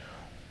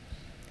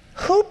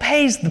 Who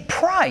pays the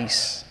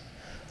price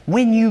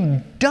when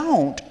you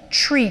don't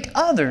treat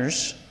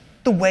others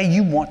the way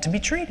you want to be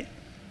treated?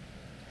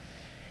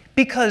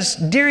 Because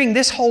during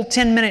this whole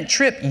 10-minute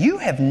trip, you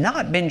have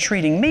not been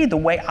treating me the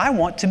way I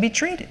want to be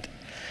treated.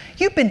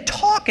 You've been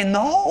talking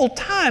the whole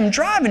time,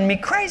 driving me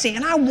crazy,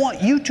 and I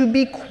want you to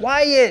be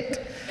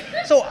quiet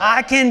so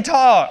I can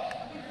talk.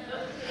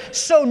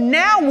 So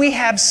now we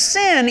have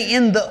sin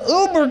in the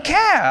Uber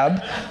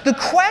cab. The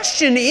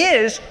question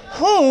is,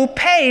 who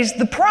pays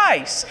the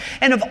price?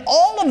 And of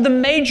all of the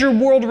major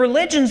world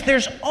religions,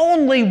 there's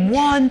only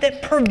one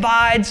that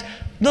provides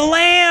the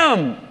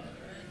lamb.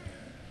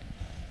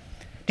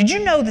 Did you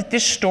know that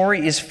this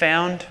story is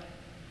found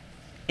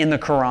in the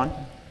Quran?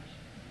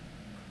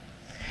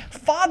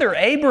 Father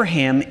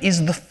Abraham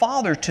is the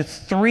father to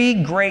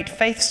three great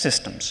faith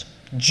systems: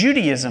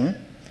 Judaism,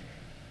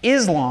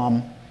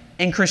 Islam,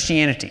 and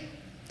Christianity.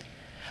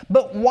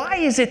 But why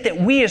is it that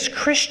we as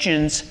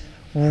Christians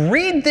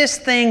read this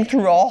thing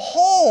through a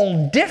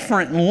whole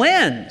different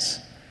lens?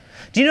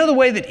 Do you know the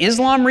way that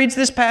Islam reads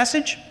this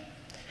passage?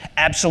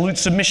 Absolute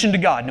submission to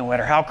God. No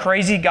matter how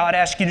crazy God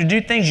asks you to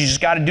do things, you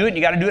just got to do it, and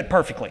you got to do it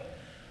perfectly.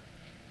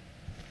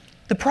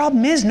 The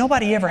problem is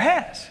nobody ever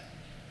has.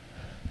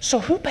 So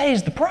who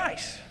pays the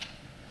price?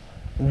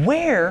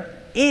 Where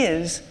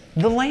is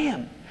the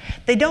lamb?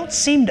 They don't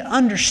seem to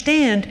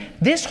understand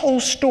this whole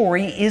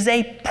story is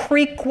a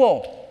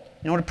prequel.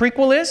 You know what a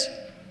prequel is?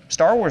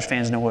 Star Wars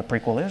fans know what a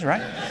prequel is,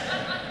 right?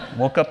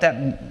 Woke up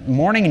that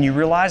morning and you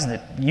realized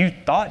that you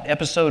thought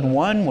episode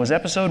 1 was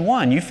episode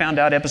 1. You found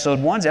out episode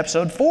 1 is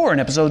episode 4,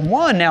 and episode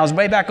 1 now is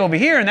way back over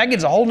here, and that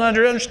gives a whole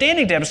nother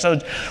understanding to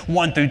episodes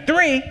 1 through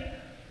 3.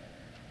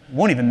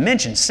 Won't even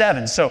mention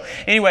 7. So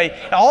anyway,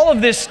 all of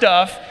this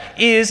stuff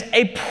is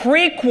a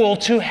prequel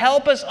to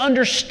help us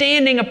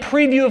understanding a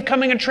preview of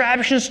coming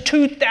attractions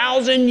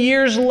 2,000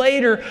 years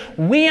later.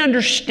 We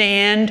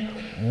understand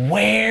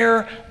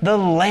where the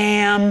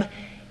Lamb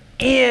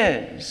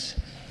is.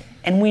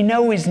 And we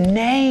know His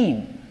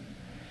name.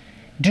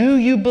 Do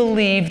you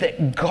believe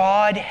that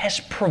God has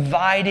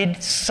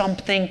provided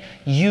something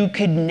you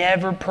could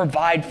never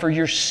provide for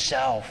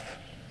yourself?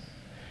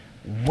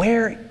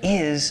 Where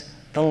is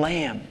the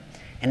Lamb?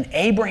 And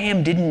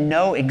Abraham didn't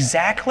know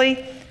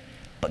exactly,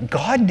 but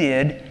God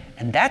did,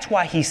 and that's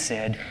why he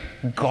said,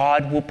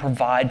 God will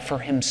provide for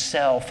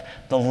Himself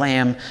the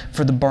lamb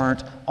for the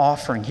burnt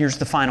offering. Here's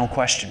the final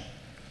question.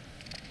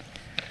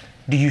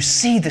 Do you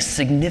see the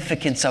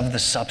significance of the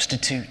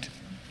substitute?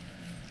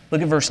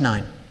 Look at verse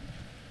 9.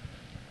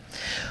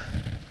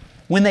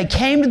 When they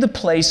came to the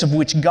place of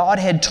which God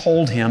had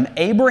told him,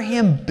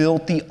 Abraham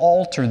built the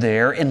altar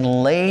there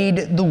and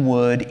laid the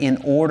wood in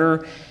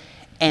order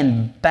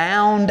and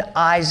bound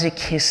Isaac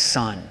his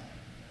son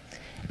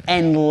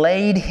and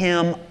laid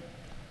him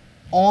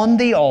on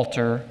the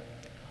altar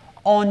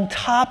on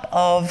top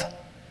of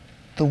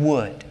the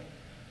wood.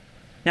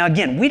 Now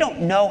again, we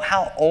don't know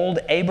how old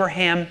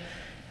Abraham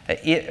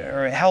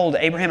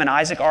and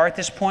Isaac are at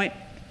this point,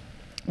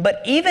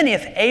 but even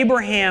if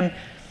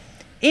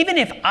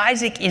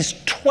Isaac is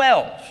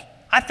 12,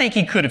 I think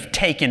he could have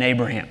taken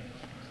Abraham.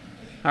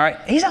 All right,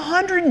 he's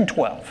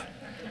 112.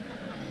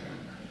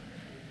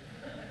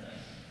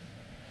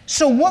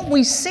 So what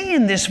we see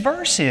in this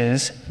verse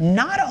is,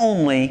 not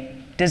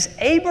only does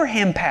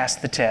Abraham pass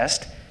the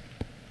test,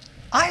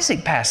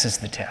 Isaac passes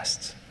the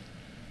tests.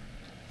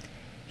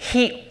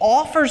 He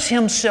offers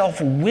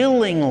himself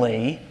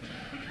willingly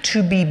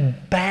to be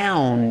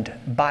bound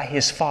by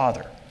his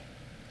father.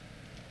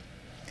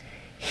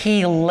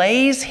 He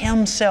lays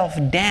himself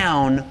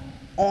down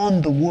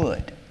on the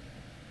wood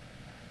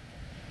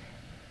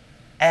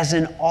as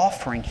an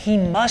offering. He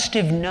must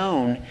have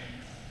known,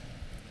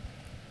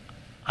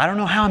 I don't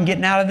know how I'm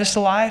getting out of this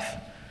alive,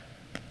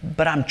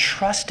 but I'm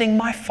trusting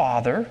my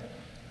Father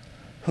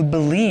who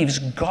believes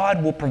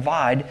God will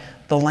provide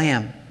the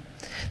lamb.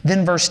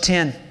 Then verse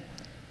 10,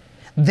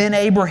 then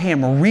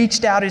Abraham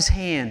reached out his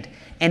hand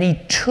and he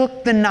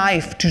took the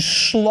knife to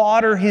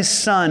slaughter his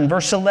son.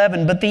 Verse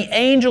 11, but the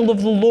angel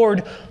of the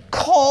Lord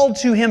called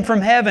to him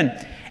from heaven,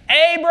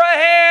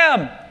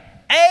 Abraham,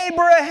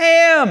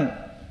 Abraham.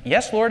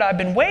 Yes, Lord, I've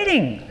been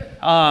waiting.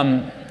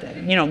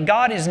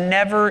 God is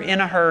never in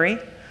a hurry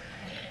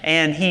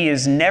and He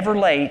is never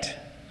late.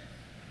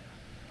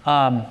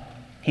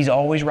 He's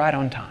always right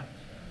on time.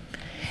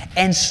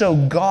 And so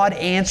God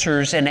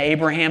answers and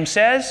Abraham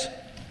says,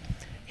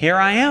 here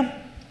I am.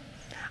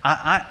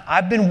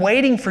 I've been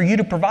waiting for you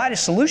to provide a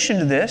solution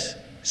to this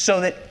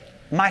so that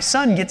my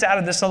son gets out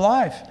of this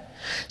alive.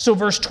 So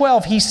verse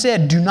 12, he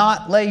said, do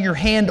not lay your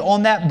hand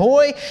on that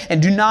boy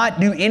and do not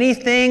do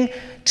anything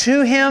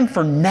to him,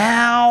 for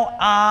now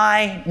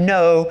I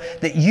know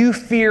that you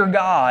fear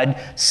God,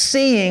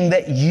 seeing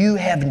that you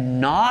have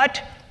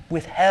not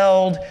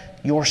withheld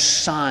your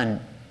son,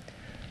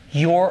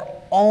 your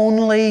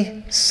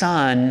only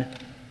son,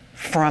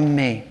 from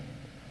me.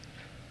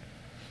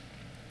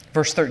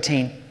 Verse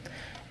 13,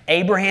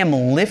 Abraham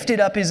lifted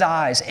up his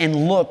eyes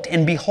and looked,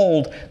 and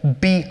behold,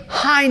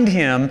 behind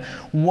him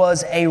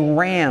was a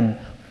ram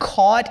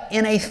caught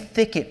in a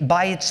thicket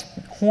by its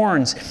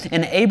horns.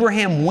 And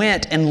Abraham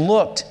went and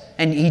looked,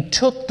 and he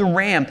took the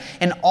ram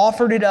and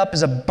offered it up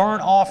as a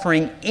burnt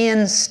offering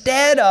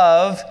instead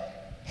of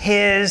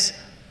his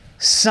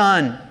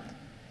son.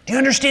 Do you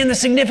understand the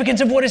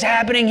significance of what is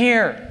happening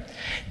here?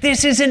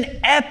 This is an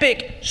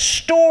epic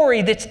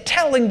story that's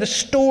telling the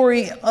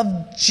story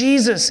of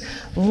Jesus.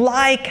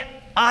 Like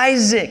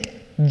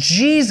Isaac,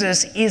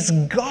 Jesus is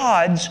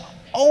God's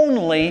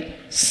only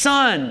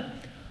son,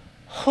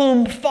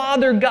 whom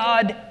Father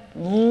God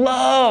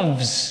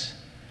loves.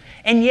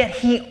 And yet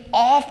He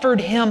offered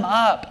Him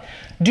up.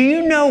 Do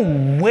you know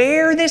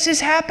where this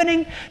is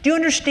happening? Do you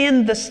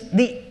understand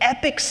the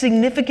epic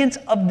significance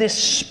of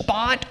this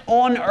spot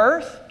on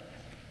earth?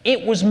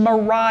 It was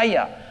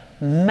Moriah,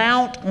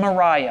 Mount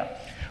Moriah.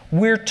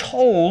 We're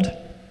told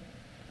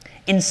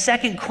in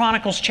 2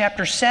 Chronicles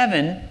chapter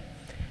 7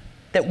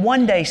 that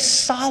one day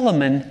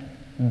Solomon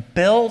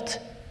built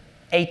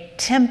a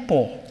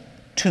temple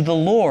to the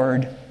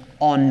Lord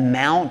on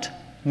Mount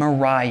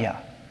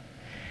Moriah.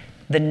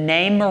 The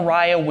name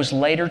Moriah was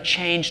later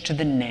changed to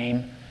the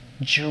name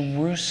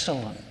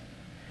Jerusalem.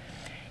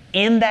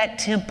 In that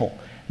temple,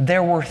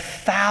 there were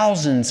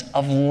thousands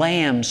of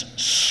lambs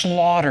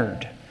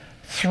slaughtered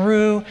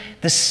through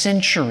the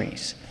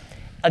centuries.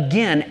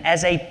 Again,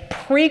 as a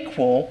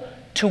prequel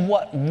to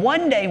what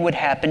one day would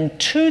happen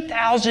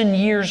 2,000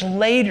 years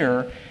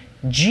later,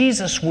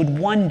 Jesus would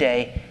one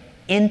day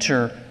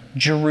enter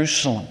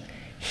Jerusalem.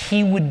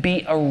 He would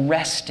be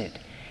arrested.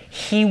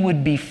 He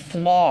would be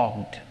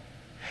flogged.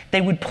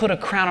 They would put a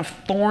crown of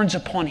thorns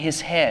upon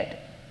His head.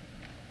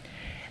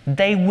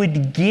 They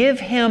would give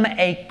Him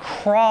a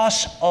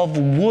cross of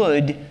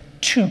wood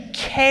to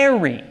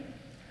carry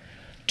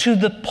to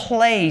the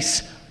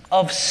place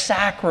of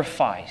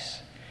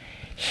sacrifice.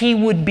 He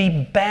would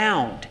be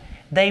bound.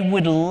 They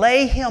would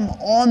lay Him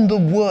on the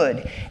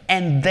wood,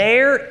 and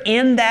there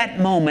in that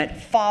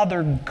moment,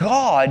 Father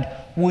God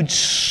would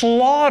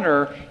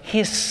slaughter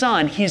His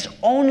Son, His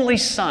only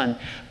Son,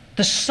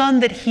 the Son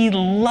that He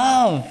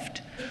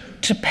loved,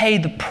 to pay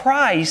the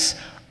price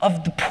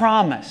of the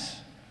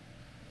promise.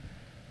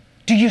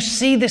 Do you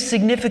see the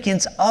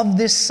significance of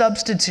this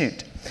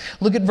substitute?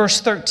 Look at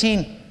verse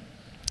 13.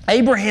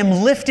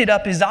 Abraham lifted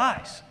up his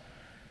eyes.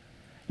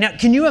 Now,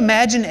 can you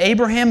imagine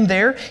Abraham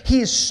there?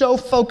 He is so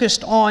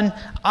focused on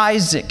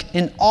Isaac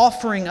and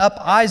offering up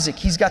Isaac.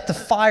 He's got the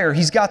fire,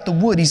 he's got the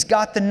wood, he's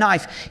got the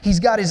knife, he's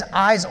got his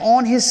eyes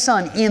on his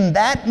son. In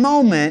that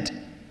moment,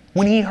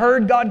 when he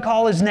heard God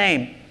call his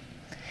name,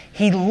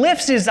 he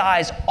lifts his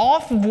eyes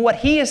off of what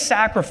he is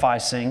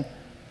sacrificing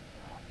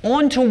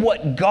onto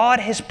what God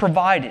has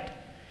provided.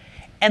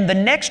 And the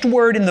next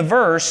word in the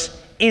verse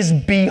is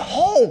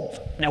behold.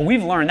 Now,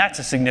 we've learned that's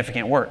a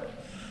significant word.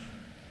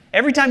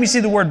 Every time you see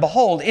the word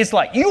behold, it's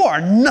like you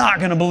are not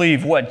going to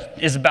believe what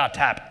is about to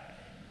happen.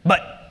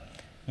 But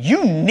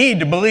you need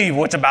to believe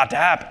what's about to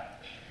happen.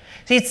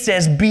 See, it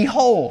says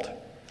behold.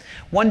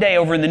 One day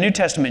over in the New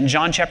Testament, in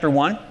John chapter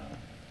 1,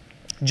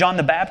 John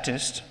the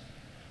Baptist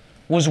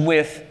was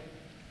with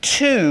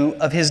 2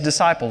 of his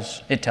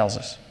disciples, it tells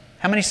us.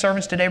 How many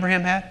servants did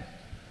Abraham have?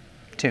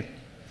 2.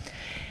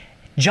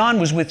 John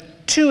was with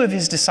 2 of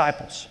his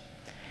disciples.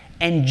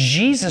 And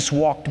Jesus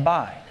walked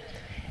by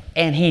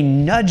and He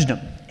nudged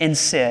him and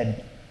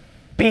said,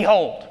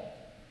 behold,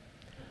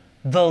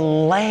 the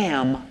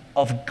Lamb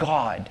of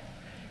God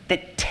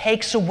that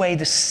takes away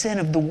the sin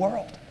of the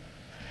world.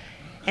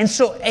 And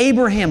so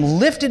Abraham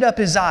lifted up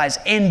his eyes,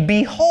 and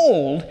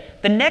behold,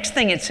 the next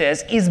thing it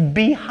says is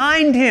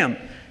behind him,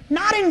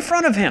 not in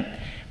front of him,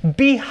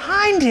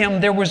 Behind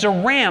him there was a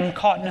ram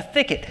caught in a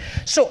thicket.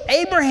 So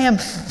Abraham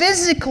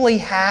physically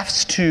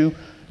has to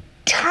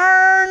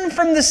turn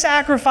from the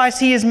sacrifice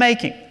he is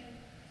making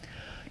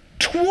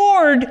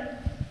toward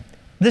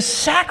the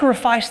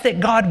sacrifice that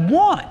God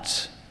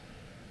wants.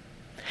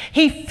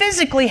 He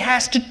physically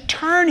has to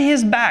turn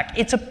his back.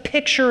 It's a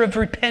picture of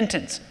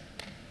repentance.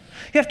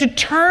 You have to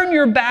turn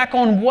your back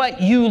on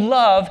what you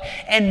love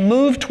and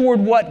move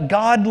toward what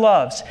God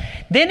loves.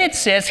 Then it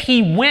says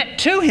he went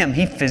to him.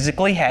 He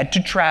physically had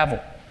to travel.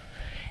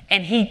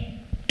 And he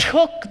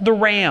took the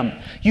ram.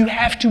 You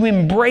have to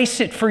embrace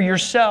it for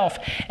yourself.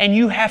 And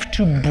you have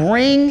to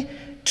bring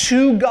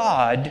to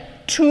God,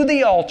 to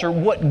the altar,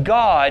 what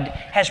God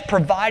has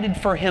provided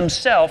for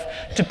Himself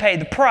to pay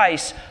the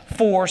price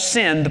for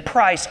sin. The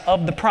price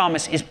of the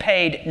promise is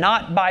paid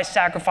not by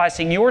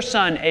sacrificing your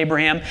son,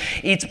 Abraham.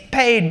 It's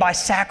paid by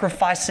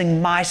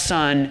sacrificing my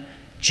son,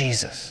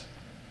 Jesus.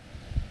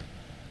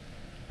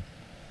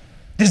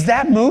 Does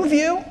that move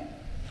you?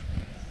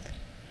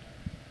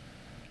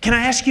 Can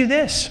I ask you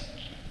this?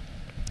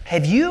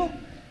 Have you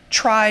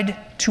tried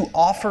to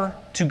offer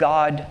to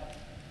God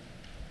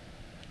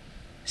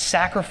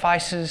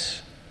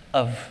sacrifices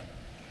of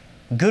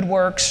good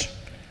works,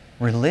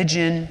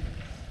 religion,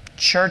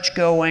 church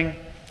going?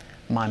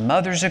 My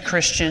mother's a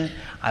Christian.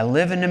 I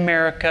live in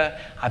America.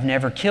 I've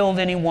never killed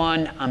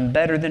anyone. I'm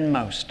better than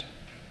most.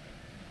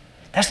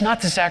 That's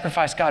not the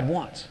sacrifice God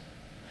wants.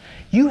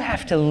 You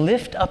have to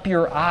lift up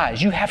your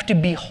eyes. You have to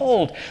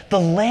behold the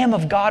Lamb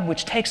of God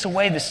which takes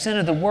away the sin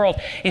of the world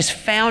is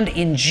found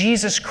in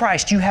Jesus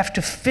Christ. You have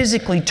to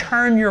physically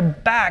turn your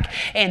back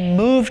and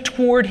move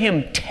toward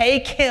Him.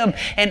 Take Him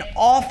and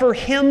offer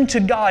Him to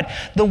God,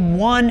 the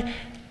one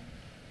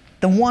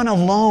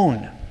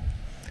alone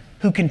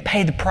who can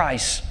pay the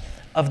price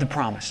of the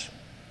promise.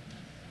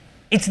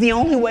 It's the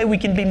only way we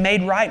can be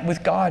made right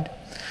with God.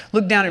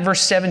 Look down at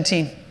verse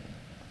 17.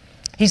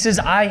 He says,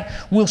 I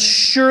will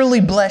surely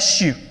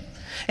bless you,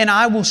 and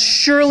I will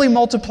surely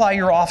multiply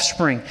your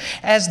offspring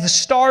as the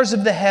stars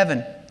of the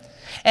heaven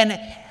and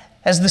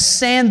as the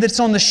sand that's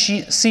on the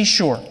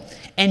seashore.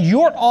 And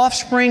your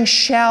offspring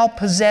shall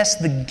possess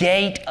the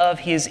gate of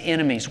His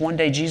enemies. One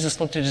day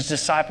Jesus looked at His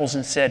disciples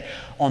and said,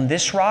 on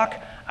this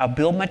rock I'll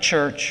build my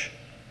church,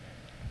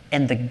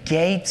 and the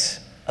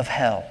gates of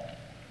hell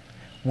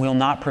will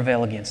not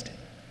prevail against it.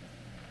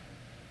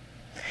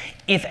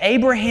 If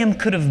Abraham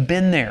could have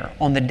been there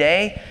on the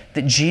day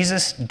that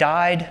Jesus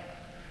died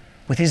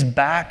with his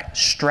back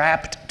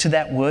strapped to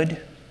that wood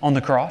on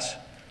the cross,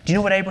 do you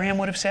know what Abraham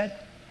would have said?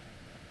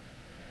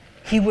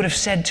 He would have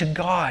said to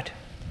God,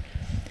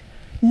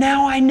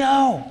 now I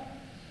know.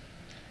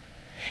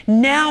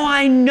 Now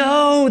I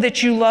know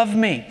that you love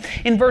me.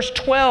 In verse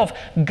 12,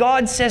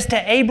 God says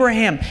to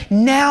Abraham,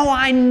 now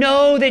I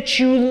know that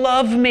you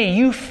love me,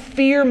 you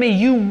fear me,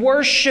 you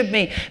worship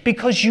me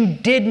because you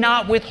did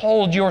not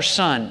withhold your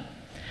son.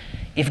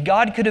 If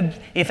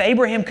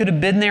Abraham could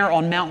have been there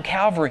on Mount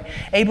Calvary,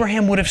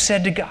 Abraham would have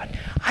said to God,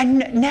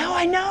 now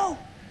I know.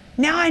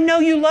 Now I know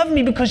you love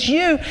me because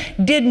you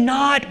did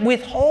not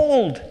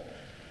withhold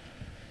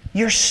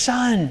your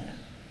son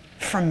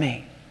from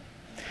me.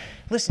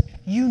 Listen,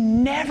 you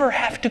never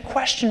have to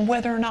question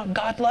whether or not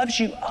God loves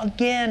you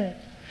again.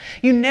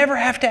 You never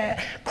have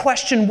to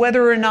question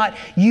whether or not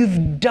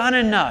you've done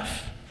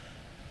enough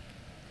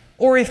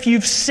or if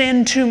you've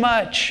sinned too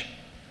much,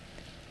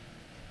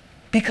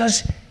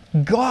 because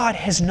God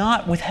has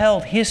not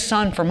withheld His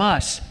Son from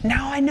us.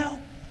 Now I know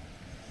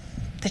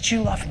that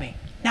you love me.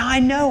 Now I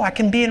know I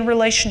can be in a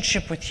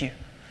relationship with you.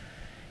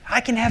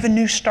 I can have a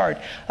new start,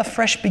 a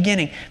fresh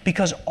beginning,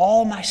 because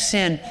all my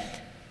sin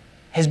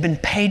has been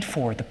paid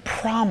for. The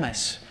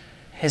promise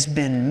has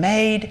been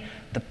made.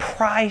 The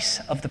price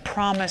of the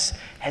promise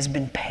has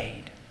been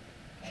paid.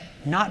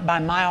 Not by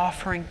my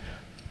offering,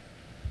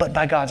 but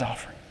by God's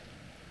offering.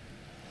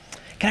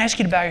 Can I ask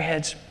you to bow your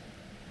heads?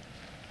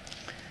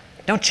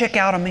 Don't check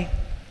out on me.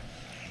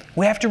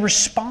 We have to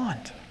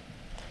respond.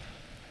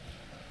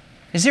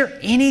 Is there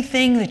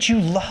anything that you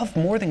love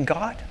more than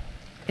God?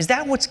 Is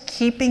that what's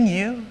keeping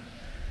you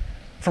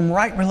from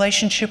right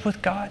relationship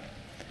with God?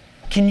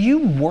 Can you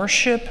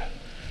worship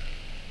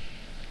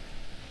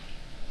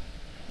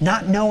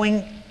not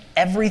knowing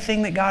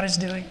everything that God is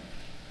doing?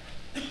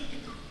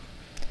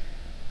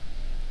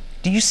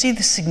 Do you see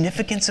the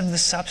significance of the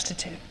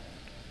substitute?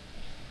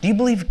 Do you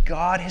believe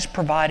God has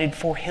provided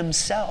for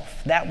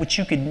Himself that which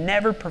you could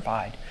never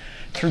provide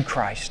through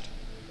Christ?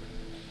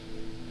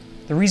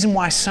 The reason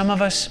why some of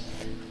us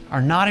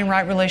are not in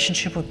right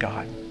relationship with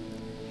God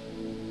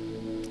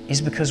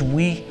is because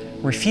we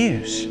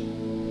refuse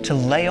to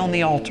lay on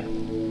the altar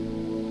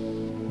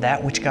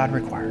that which God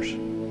requires,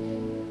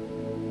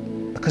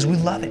 because we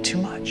love it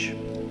too much.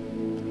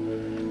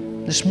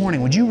 This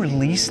morning, would you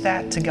release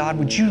that to God?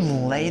 Would you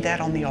lay that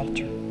on the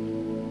altar?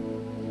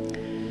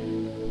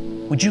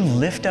 Would you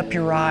lift up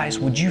your eyes?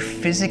 Would you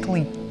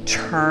physically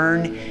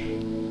turn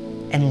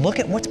and look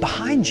at what's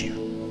behind you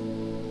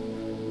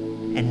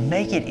and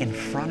make it in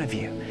front of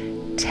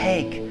you?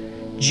 Take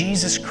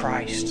Jesus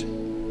Christ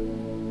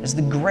as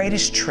the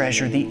greatest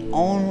treasure, the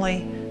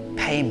only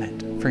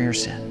payment for your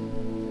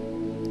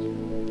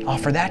sin.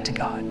 Offer that to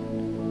God.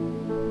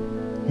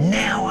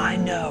 Now I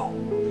know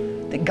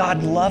that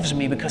God loves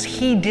me because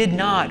He did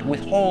not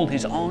withhold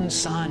His own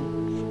Son.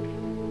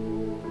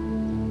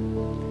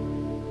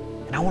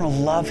 And I want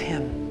to love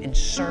Him and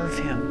serve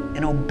Him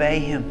and obey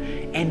Him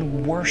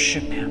and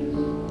worship Him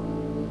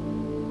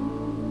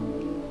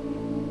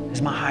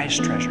as my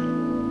highest treasure.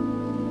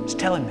 Just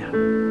tell Him that.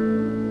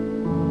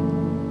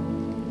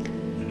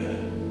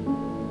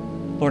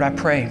 Lord, I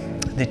pray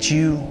that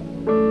You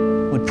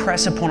would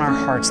press upon our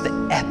hearts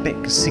the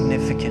epic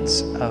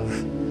significance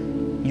of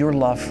Your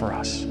love for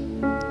us.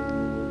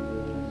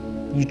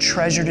 You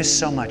treasured us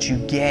so much. You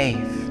gave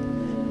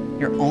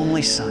Your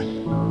only Son.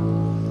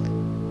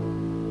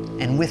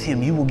 And with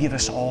Him, You will give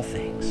us all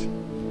things.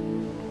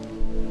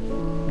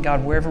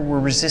 God, wherever we're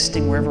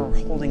resisting, wherever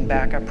we're holding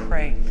back, I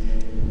pray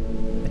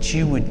that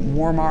You would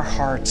warm our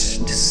hearts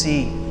to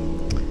see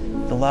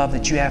the love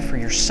that You have for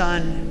Your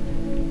Son,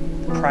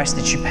 the price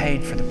that You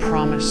paid for the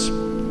promise.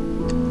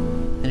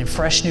 And in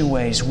fresh new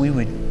ways, we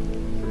would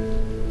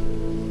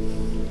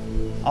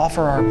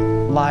offer our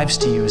lives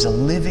to You as a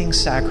living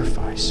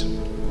sacrifice,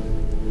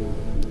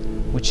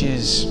 which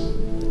is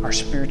our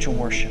spiritual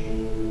worship.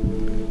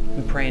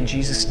 We pray in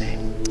Jesus' name.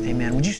 Amen. Would you